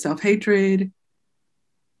domination and self-hatred?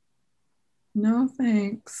 No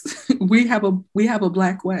thanks. we have a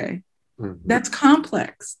Black way. Mm-hmm. That's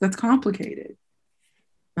complex. That's complicated.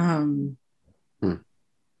 And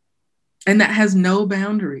that has no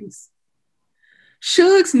boundaries.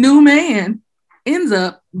 Suge's new man ends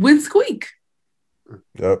up with Squeak.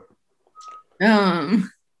 Yep. And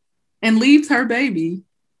leaves her baby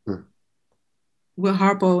with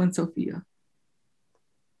Harpo and Sophia.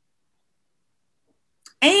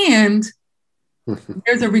 And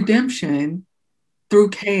there's a redemption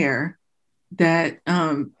through care that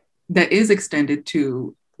that is extended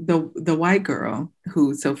to the white girl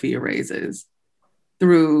who Sophia raises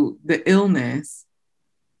through the illness.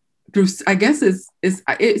 Through, I guess it's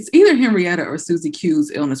either Henrietta or Susie Q's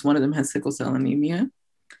illness. One of them has sickle cell anemia,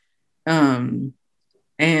 and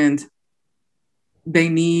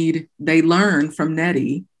they learn from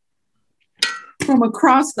Nettie from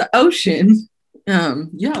across the ocean.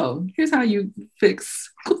 Yo, here's how you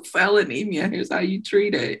fix sickle cell anemia. Here's how you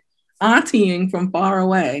treat it. Auntieing from far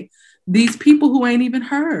away. These people who ain't even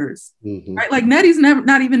hers, right? Like Nettie's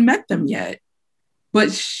not even met them yet,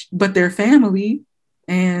 but they're family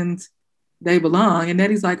and they belong. And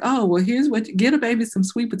Nettie's like, oh, well, here's what get a baby some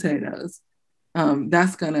sweet potatoes.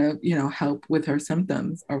 That's gonna, help with her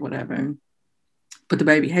symptoms or whatever. But the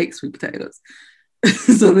baby hates sweet potatoes.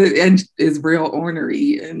 And is real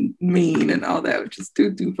ornery and mean and all that, which is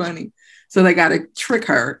too funny. So they got to trick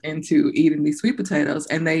her into eating these sweet potatoes.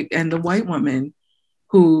 And the white woman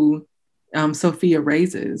who Sophia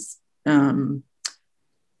raises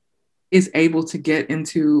is able to get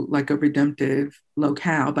into like a redemptive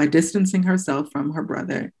locale by distancing herself from her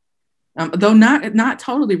brother, though not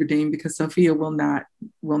totally redeemed, because Sophia will not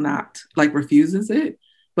like refuses it,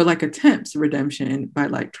 but like attempts redemption by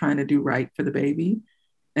like trying to do right for the baby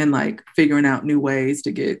and like figuring out new ways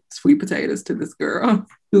to get sweet potatoes to this girl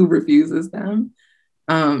who refuses them.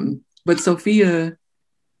 But Sophia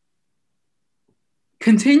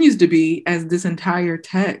continues to be, as this entire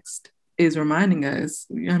text is reminding us,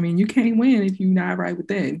 I mean, you can't win if you're not right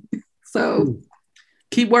within. So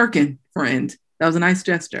keep working, friend. That was a nice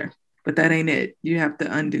gesture, but that ain't it. You have to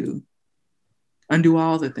undo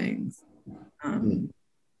all the things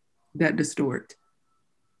that distort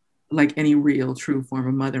like any real true form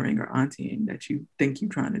of mothering or auntieing that you think you're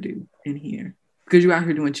trying to do in here. Because you're out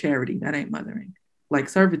here doing charity. That ain't mothering. Like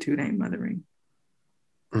servitude ain't mothering.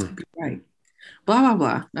 Right. Blah, blah,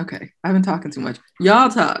 blah. Okay. I've been talking too much. Y'all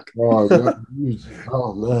talk. Oh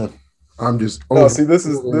man. I'm just see, this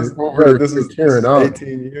is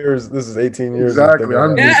 18 years. This is 18 years. Exactly. I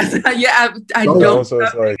don't so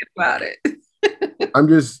it's like, about it.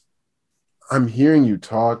 I'm hearing you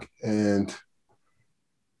talk and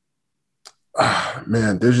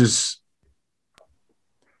man, there's just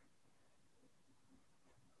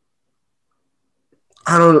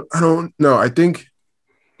I don't know. I think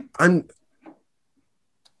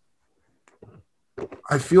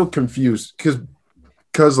I feel confused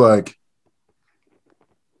because like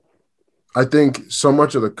I think so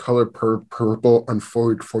much of the color purple,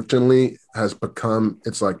 unfortunately, has become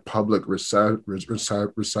its like public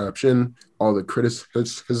reception, all the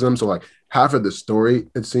criticism. So like half of the story,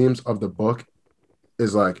 it seems, of the book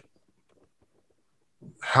is like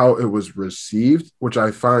how it was received, which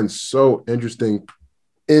I find so interesting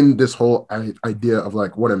in this whole idea of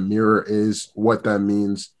like what a mirror is, what that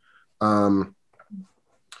means. Um,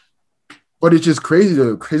 but it's just crazy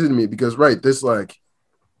to me because right, this like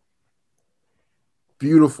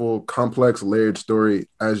beautiful, complex, layered story,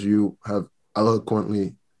 as you have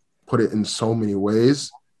eloquently put it in so many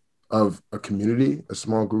ways, of a community, a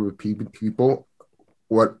small group of people,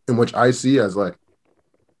 what in which I see as like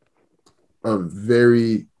a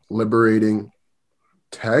very liberating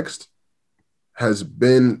text, has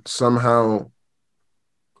been somehow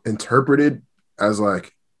interpreted as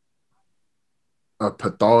like a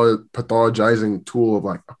pathologizing tool of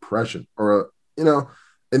like oppression or you know,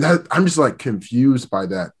 and that I'm just like confused by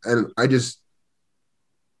that, and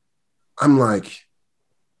I'm like,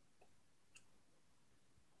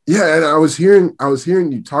 yeah, and I was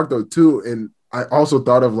hearing you talk though too, and I also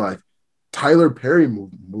thought of like Tyler Perry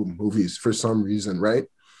movies for some reason, right?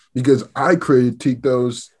 Because I critique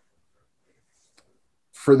those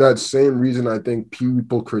for that same reason I think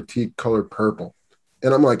people critique Color Purple.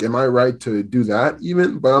 And I'm like, am I right to do that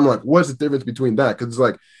even? But I'm like, what's the difference between that? Because it's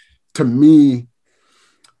like, to me,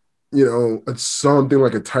 you know, it's something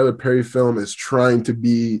like a Tyler Perry film is trying to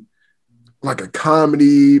be like a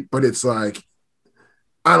comedy, but it's like,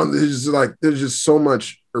 I don't, there's just so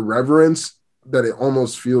much irreverence that it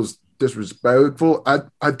almost feels disrespectful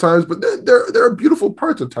at times. But there are beautiful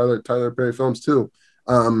parts of Tyler Perry films too,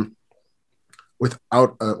 um,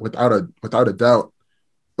 without a doubt.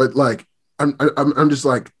 But like, I'm just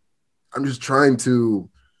like, I'm just trying to,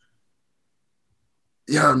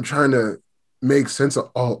 yeah, I'm trying to make sense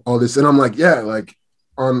of all this, and I'm like, yeah, like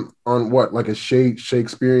on what, like a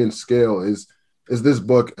Shakespearean scale, is this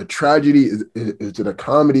book a tragedy? Is it a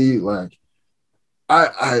comedy? Like,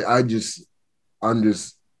 I just, I'm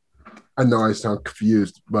just, I know I sound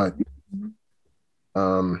confused, but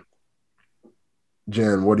um,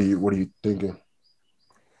 Jan, what are you thinking?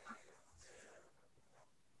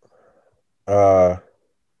 Uh,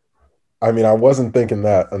 I mean, I wasn't thinking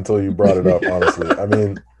that until you brought it up, honestly. I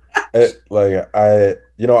mean, like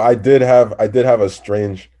I did have a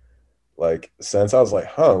strange like sense. I was like,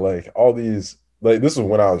 huh, like all these, like this is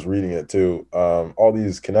when I was reading it too. All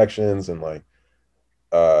these connections and like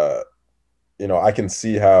uh I can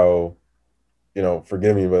see how,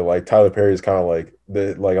 forgive me, but like Tyler Perry is kind of like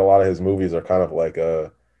like a lot of his movies are kind of like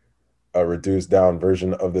a reduced down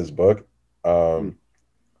version of this book. Mm. Um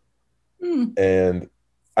Hmm. and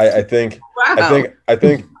I think I Wow. think I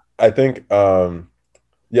think I think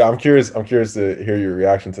yeah, I'm curious to hear your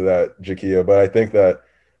reaction to that, Jakeya, but I think that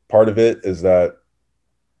part of it is that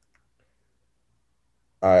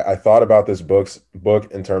I thought about this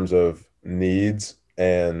book in terms of needs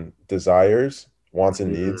and desires, wants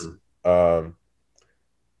and needs. Mm. Um,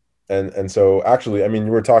 and so actually, I mean,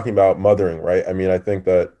 you were talking about mothering, right? I mean, I think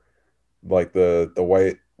that like the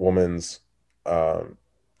white woman's um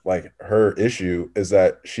like her issue is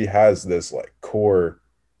that she has this like core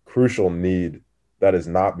crucial need that is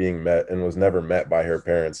not being met and was never met by her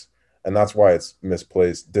parents, and that's why it's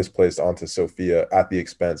displaced onto Sophia at the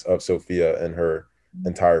expense of Sophia and her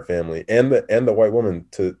entire family and the white woman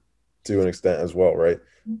to an extent as well, right?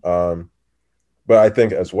 um but I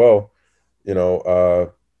think as well, you know uh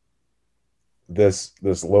this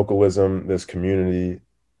localism, this community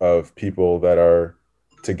of people that are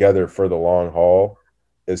together for the long haul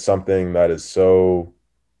is something that is so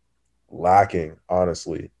lacking,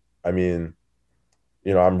 honestly. I mean,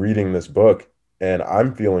 I'm reading this book and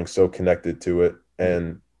I'm feeling so connected to it,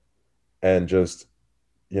 and just,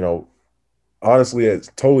 you know, honestly,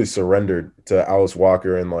 it's totally surrendered to Alice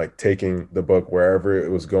Walker and like taking the book wherever it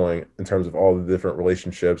was going in terms of all the different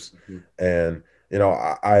relationships. Mm. And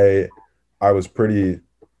I was pretty,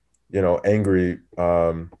 angry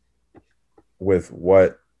with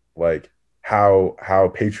what, like, how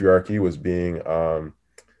patriarchy was being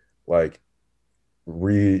like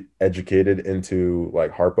re-educated into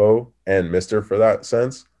like Harpo and Mister for that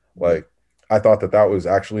sense. Mm. Like, I thought that that was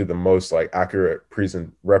actually the most like accurate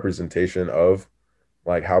present representation of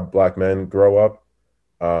like how black men grow up,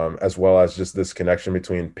 as well as just this connection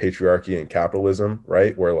between patriarchy and capitalism,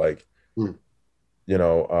 right? Where like, Mm. you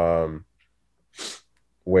know um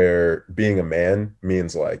where being a man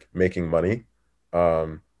means like making money.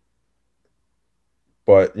 um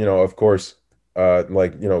but of course,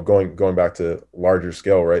 like, going back to larger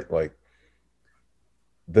scale, right? Like,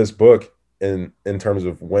 this book, in terms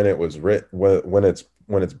of when it was written, when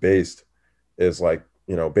it's based, is like,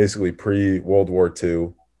 basically pre World War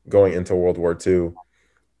II, going into World War II.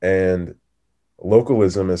 And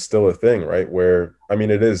localism is still a thing, right? Where, I mean,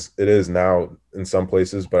 it is now in some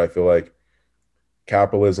places, but I feel like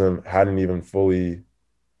capitalism hadn't even fully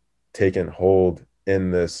taken hold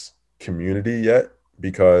in this community yet,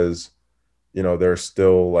 because there's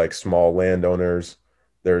still like small landowners,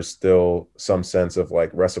 there's still some sense of like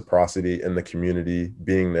reciprocity in the community,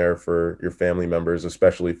 being there for your family members,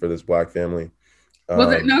 especially for this Black family.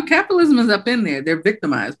 Well, um, no, capitalism is up in there. They're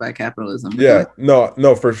victimized by capitalism. But go yeah, ahead. no,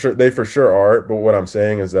 no, for sure, they for sure are, but what I'm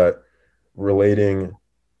saying is that relating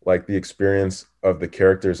like the experience of the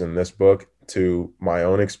characters in this book to my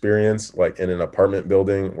own experience, like in an apartment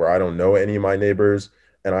building where I don't know any of my neighbors,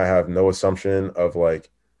 and I have no assumption of like,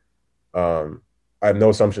 um I have no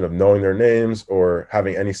assumption of knowing their names or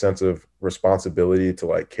having any sense of responsibility to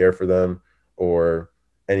like care for them, or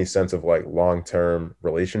any sense of like long-term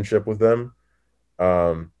relationship with them.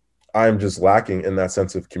 um I'm just lacking in that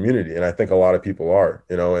sense of community, and I think a lot of people are,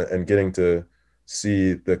 and getting to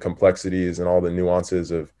see the complexities and all the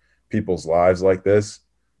nuances of people's lives like this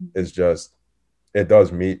is just, it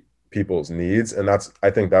does meet people's needs. And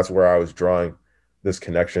I think that's where I was drawing this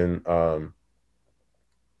connection,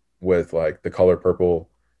 with like the color purple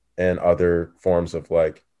and other forms of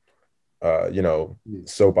like,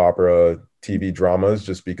 soap opera TV dramas,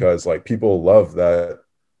 just because like people love that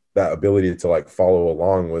ability to like follow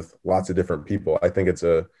along with lots of different people. I think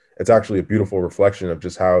it's actually a beautiful reflection of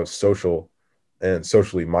just how social and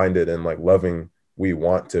socially minded and like loving we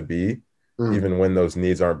want to be, Mm, even when those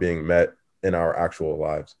needs aren't being met in our actual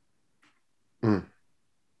lives. mm,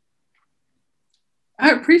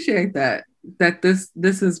 I appreciate that. That this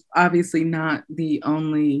is obviously not the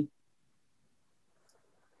only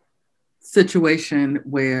situation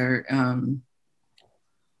where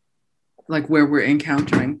like where we're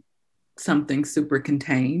encountering something super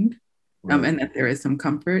contained, right. and that there is some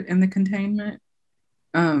comfort in the containment,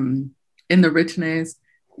 um, in the richness.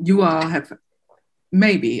 You all have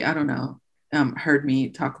maybe, I don't know, heard me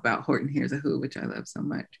talk about Horton Hears a Who, which I love so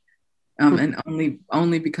much, and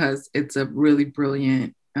only because it's a really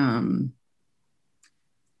brilliant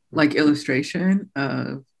like illustration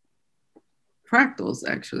of fractals,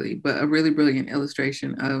 actually, but a really brilliant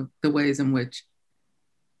illustration of the ways in which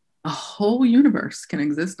a whole universe can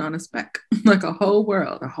exist on a speck, like a whole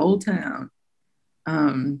world, a whole town.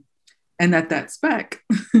 Um, and that speck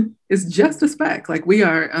is just a speck. Like we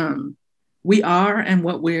are, and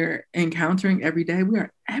what we're encountering every day, we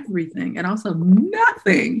are everything and also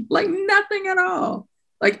nothing, like nothing at all.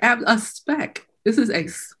 Like a speck. This is a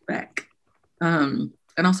speck.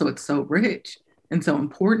 And also it's so rich and so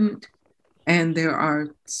important. And there are,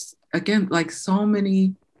 again, like so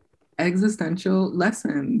many existential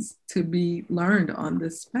lessons to be learned on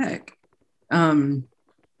this spec. Um,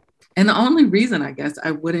 and the only reason I guess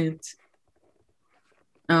I wouldn't,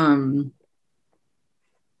 um,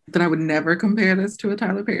 that I would never compare this to a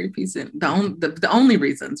Tyler Perry piece, and the only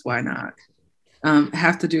reasons why not,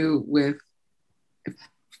 have to do with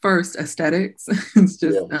first aesthetics. It's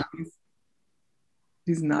just Yeah.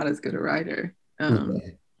 he's not as good a writer,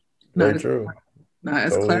 Very not as true. not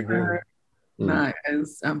as Totally agree. clever, not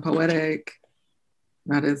as poetic,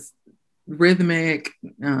 not as rhythmic.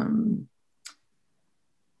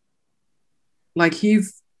 Like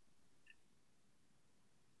he's,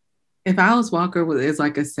 if Alice Walker is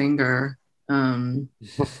like a singer,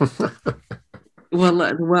 well,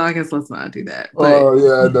 I guess let's not do that. But Oh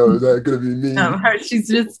yeah, I know. Is that gonna be me? she's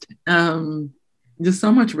just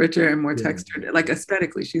so much richer and more Yeah. textured. Like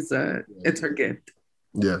aesthetically, it's her gift.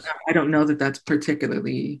 Yes. I don't know that that's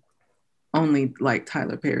particularly only like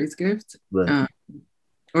Tyler Perry's gift, Right.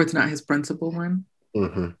 or it's not his principal one.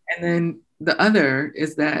 Mm-hmm. And then the other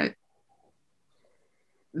is that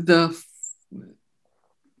the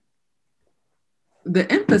the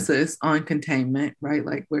emphasis on containment, right?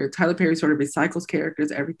 Like where Tyler Perry sort of recycles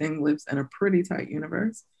characters, everything lives in a pretty tight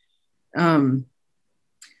universe. Um,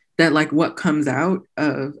 that like what comes out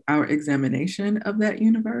of our examination of that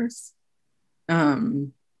universe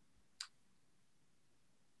um,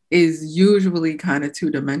 is usually kind of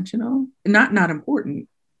two-dimensional, not important.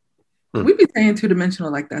 Mm. We'd be saying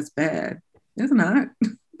two-dimensional like that's bad. It's not.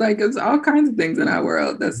 Like it's all kinds of things in our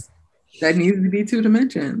world that needs to be two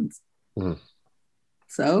dimensions. Mm.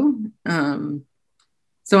 So,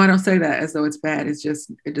 so I don't say that as though it's bad. It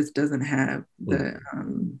just doesn't have the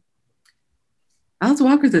Alice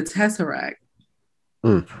Walker's a tesseract.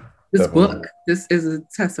 Mm. This Definitely. book, this is a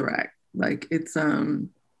tesseract. Like it's the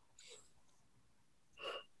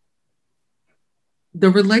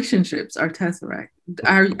relationships are tesseract.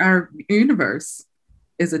 Our universe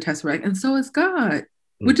is a tesseract, and so is God,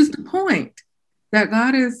 which is the point. That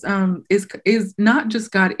God is not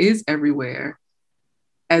just God is everywhere,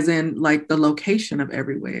 as in like the location of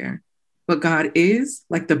everywhere, but God is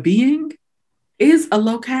like the being is a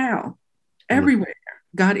locale everywhere.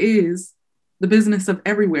 God is the business of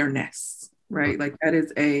everywhere-ness, right? Like that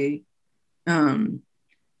is a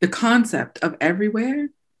the concept of everywhere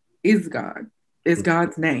is God, is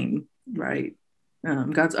God's name, right?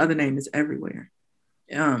 God's other name is everywhere.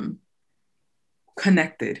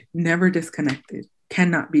 Connected, never disconnected,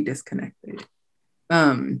 cannot be disconnected.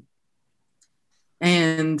 Um,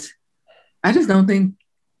 and I just don't think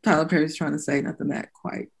Tyler Perry's trying to say nothing that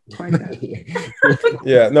quite that.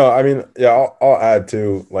 Yeah, no, I mean, yeah, I'll add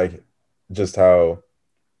to like just how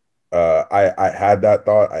I had that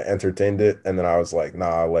thought, I entertained it, and then I was like,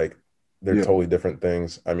 nah, like they're Yeah. totally different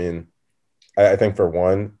things. I mean, I think for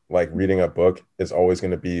one, like reading a book is always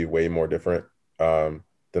going to be way more different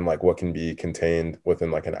than like what can be contained within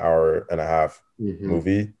like an hour and a half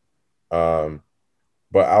movie. Um,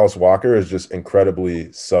 but Alice Walker is just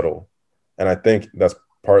incredibly subtle, and I think that's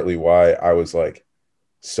partly why I was like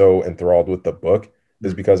so enthralled with the book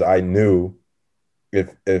is because I knew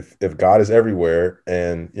if God is everywhere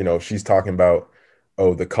and you know she's talking about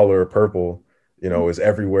oh the color of purple you know is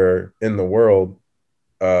everywhere in the world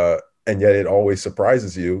uh and yet it always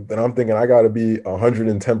surprises you, then I'm thinking I got to be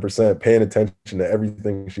 110% paying attention to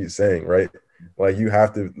everything she's saying, right? Like you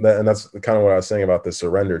have to, and that's kind of what I was saying about the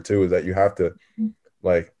surrender too, is that you have to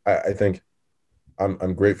like I think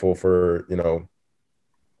I'm grateful for you know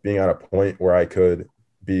being at a point where I could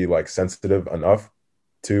be like sensitive enough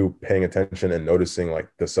to paying attention and noticing like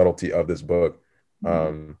the subtlety of this book.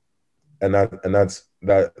 Um, and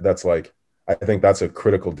that's like I think that's a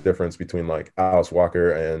critical difference between like Alice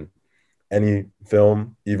Walker and any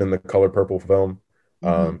film, even the Color Purple film,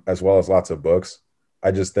 as well as lots of books.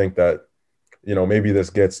 I just think that you know maybe this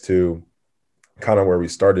gets to kind of where we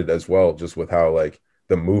started as well, just with how like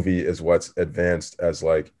the movie is what's advanced as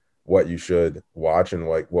like what you should watch and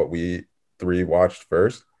like what we three watched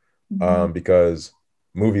first, because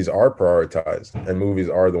movies are prioritized and movies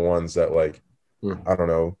are the ones that like I don't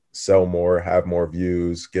know sell more, have more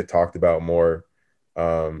views, get talked about more,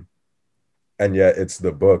 um, and yet it's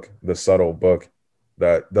the book, the subtle book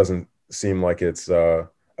that doesn't seem like it's a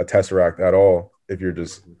tesseract at all if you're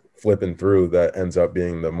just flipping through that ends up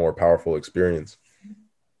being the more powerful experience.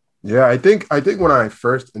 Yeah, I think when I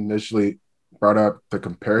first initially brought up the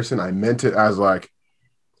comparison, I meant it as like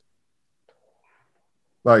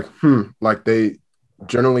they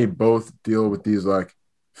generally both deal with these like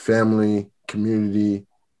family, community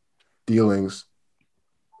dealings.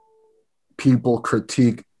 People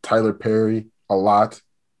critique Tyler Perry a lot.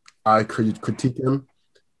 I critique him.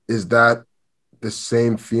 Is that the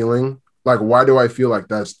same feeling? Like, why do I feel like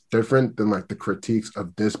that's different than like the critiques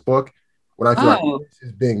of this book? When I feel like Oh, this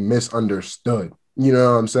is being misunderstood. You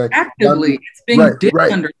know what I'm saying? actively, it's Right, being right.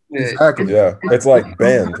 misunderstood. Exactly. Yeah, it's like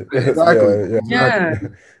banned. Exactly. Yeah, Exactly.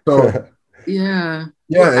 Yeah, So yeah.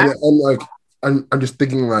 yeah, and I'm like, I'm just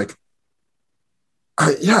thinking like,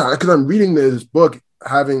 yeah, because I'm reading this book,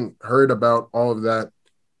 having heard about all of that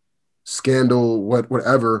scandal,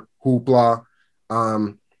 whatever hoopla.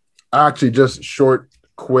 Um, Actually, just short,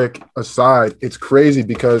 quick aside, it's crazy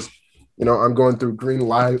because I'm going through Green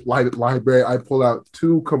Library. I pull out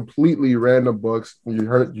two completely random books. You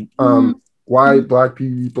heard Why Black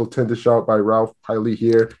People Tend to Shout by Ralph Hiley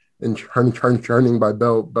here, and Churning by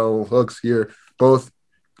Bell Hooks here. Both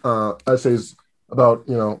essays about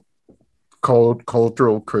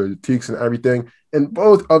cultural critiques and everything. And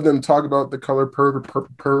both of them talk about the color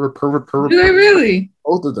Do they really?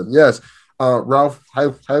 both of them, yes. Ralph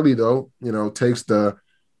Hiley, though, takes the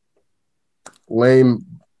lame,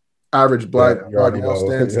 average yeah, you black already male know.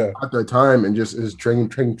 stance Yeah, at the time and just is drinking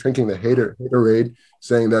the haterade,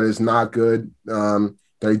 saying that it's not good, that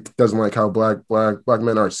he doesn't like how black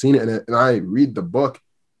men are seen in it. And I read the book,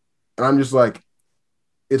 and I'm just like,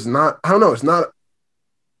 it's not. I don't know. It's not.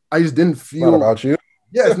 I just didn't not feel. about you.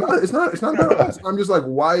 Yeah, it's not. It's not about us. I'm just like,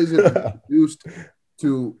 why is it reduced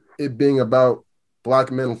to it being about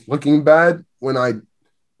black men looking bad But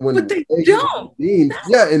when they he's don't. being,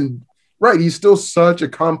 yeah, and right, he's still such a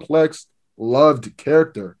complex, loved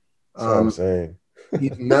character. That's what I'm Um, saying. he's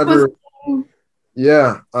That was. never,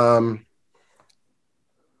 yeah, and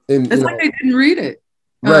It's like they didn't read it.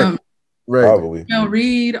 right, Um, right, Probably.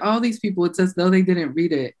 read all these people. It's as though they didn't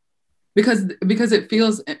read it because it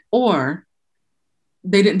feels or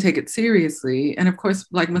they didn't take it seriously. And of course,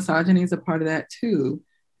 like misogyny is a part of that too.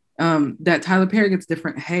 That Tyler Perry gets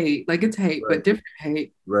different hate, like it's hate, right, but different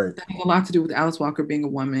hate. right. That has a lot to do with Alice Walker being a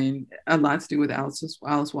woman, a lot to do with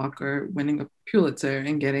Alice Walker winning a Pulitzer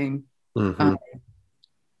and getting Mm-hmm.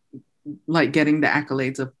 like getting the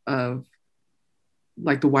accolades of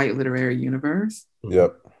like the white literary universe.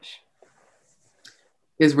 Yep.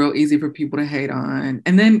 Is real easy for people to hate on.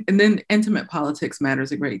 And then intimate politics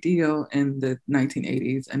matters a great deal in the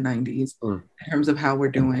 1980s and 90s in terms of how we're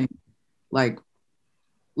doing like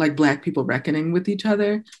Black people reckoning with each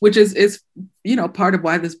other, which is part of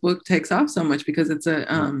why this book takes off so much, because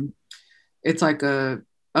it's like a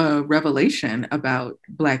revelation about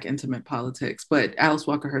Black intimate politics. But Alice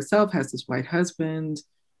Walker herself has this white husband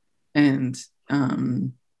and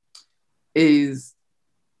is,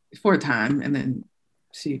 for a time, and then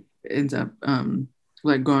she ends up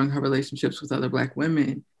like growing her relationships with other Black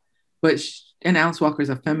women. But and Alice Walker is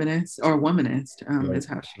a feminist or a womanist, Right. is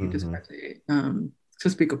how she describes it. To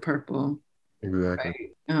speak of purple.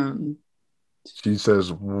 Exactly. Right? She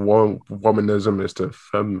says womanism is to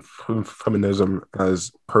feminism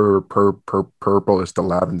as purple is to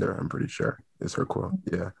lavender. I'm pretty sure is her quote.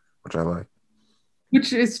 Yeah, which I like.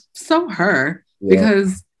 Which is so her,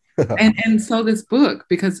 because and so this book,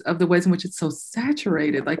 because of the ways in which it's so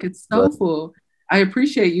saturated, like it's so full. I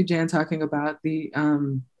appreciate you, Jan, talking about the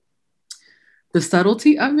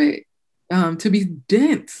subtlety of it, to be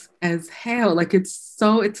dense as hell. Like it's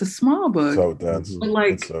a small book, so dense, but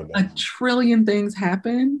like a trillion things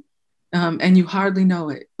happen, and you hardly know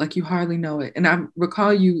it. Like you hardly know it. And I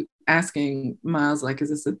recall you asking Miles, like, is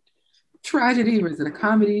this a tragedy or is it a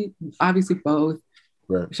comedy? Obviously both.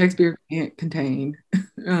 Right. Shakespeare can't contain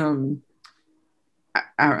our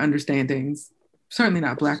understandings, certainly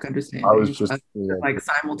not Black understandings. I was just like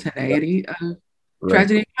simultaneity of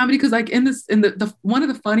tragedy and comedy, because like in the one of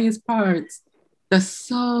the funniest parts that's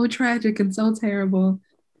so tragic and so terrible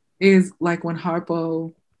is like when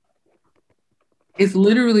Harpo is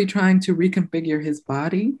literally trying to reconfigure his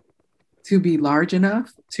body to be large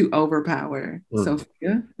enough to overpower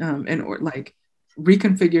Sophia, and or like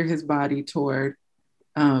reconfigure his body toward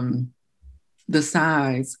the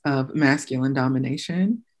size of masculine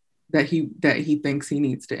domination that he thinks he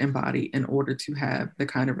needs to embody in order to have the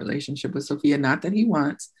kind of relationship with Sophia, not that he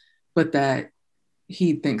wants, but that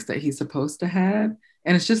he thinks that he's supposed to have.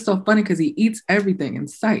 And it's just so funny because he eats everything in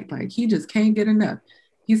sight. Like he just can't get enough.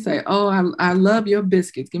 He say, "Oh, I love your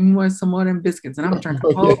biscuits. Give me some more of them biscuits, and I'm gonna drink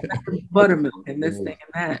a whole buttermilk and this thing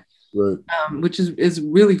and that." Right. Which is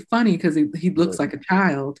really funny because he looks like a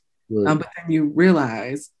child, but then you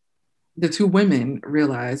realize the two women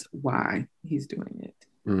realize why he's doing it.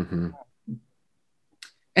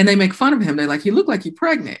 And they make fun of him. They're like, "You look like you're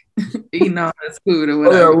pregnant, eating all this food or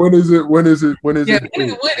whatever." Oh, yeah, when is it? When is it?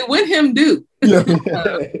 When him do?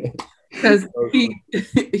 Because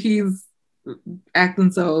he's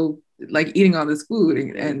acting so like eating all this food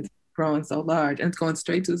and growing so large, and it's going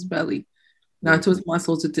straight to his belly, not to his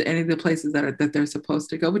muscles, or to any of the places that they're supposed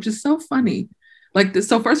to go, which is so funny. Like this,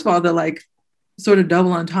 so first of all, the like sort of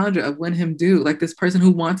double entendre of when him do, like this person who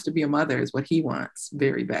wants to be a mother is what he wants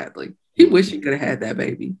very badly. He wish he could have had that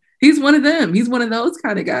baby. He's one of them. He's one of those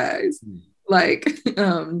kind of guys. Like,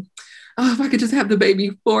 oh, if I could just have the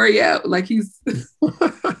baby for you. Like he's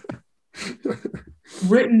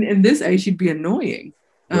written in this age, she'd be annoying.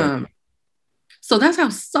 So that's how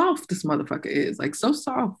soft this motherfucker is. Like so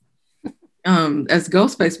soft. As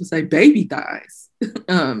Ghostface would say, baby thighs.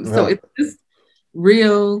 So it's just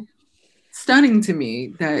real stunning to me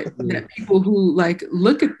that people who like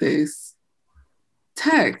look at this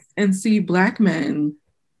text and see Black men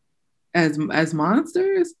as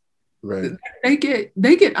monsters, they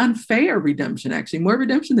get unfair redemption, actually more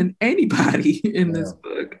redemption than anybody in this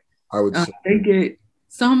book. I would say. They get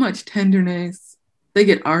so much tenderness, they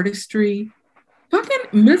get artistry.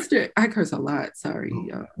 Fucking Mr. I curse a lot, sorry.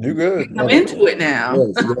 You good. I'm into it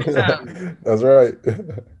now. That's right.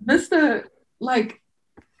 Mr. like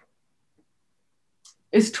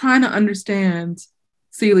is trying to understand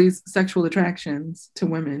Celie's sexual attractions to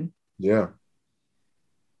women. Yeah.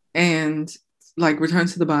 And like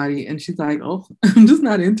returns to the body, and she's like, "Oh, I'm just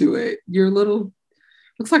not into it. You're a little,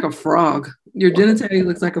 looks like a frog. Your genitalia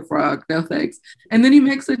looks like a frog. No thanks." And then he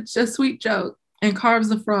makes a sweet joke and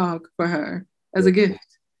carves a frog for her as a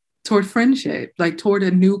gift toward friendship, like toward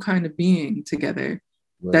a new kind of being together.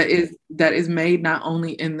 That is made not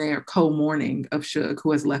only in their co-mourning of Suge,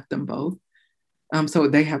 who has left them both. So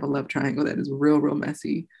they have a love triangle that is real, real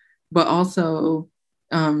messy, but also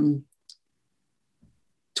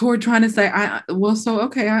toward trying to say, I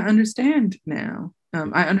understand now.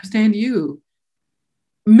 I understand you.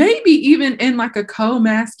 Maybe even in like a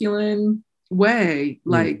co-masculine way,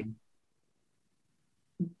 like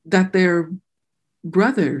that they're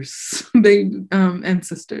brothers, and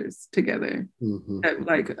sisters together. That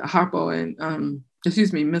like Harpo and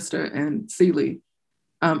Mr. and Celie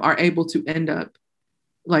are able to end up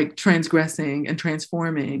like transgressing and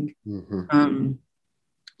transforming Mm-hmm.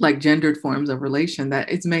 like gendered forms of relation that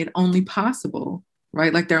it's made only possible,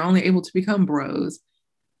 right? Like they're only able to become bros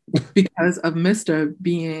because of Mr.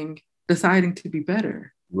 being deciding to be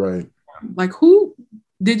better. Right. Like who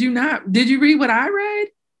did you read what I read?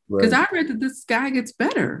 Because Right. I read that this guy gets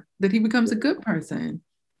better, that he becomes a good person.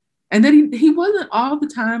 And that he wasn't all the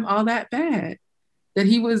time all that bad, that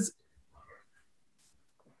he was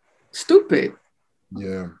stupid,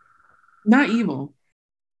 Yeah. not evil.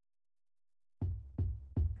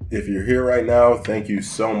 If you're here right now, thank you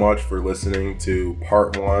so much for listening to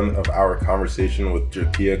part one of our conversation with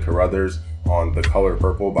Jakeya Caruthers on The Color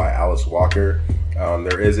Purple by Alice Walker.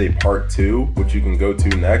 There is a part two, which you can go to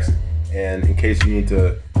next. And in case you need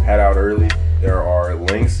to head out early, there are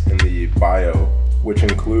links in the bio, which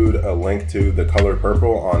include a link to The Color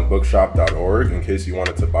Purple on bookshop.org in case you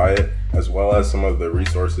wanted to buy it, as well as some of the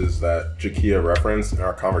resources that Jakeya referenced in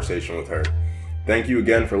our conversation with her. Thank you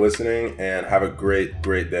again for listening and have a great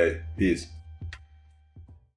day. Peace.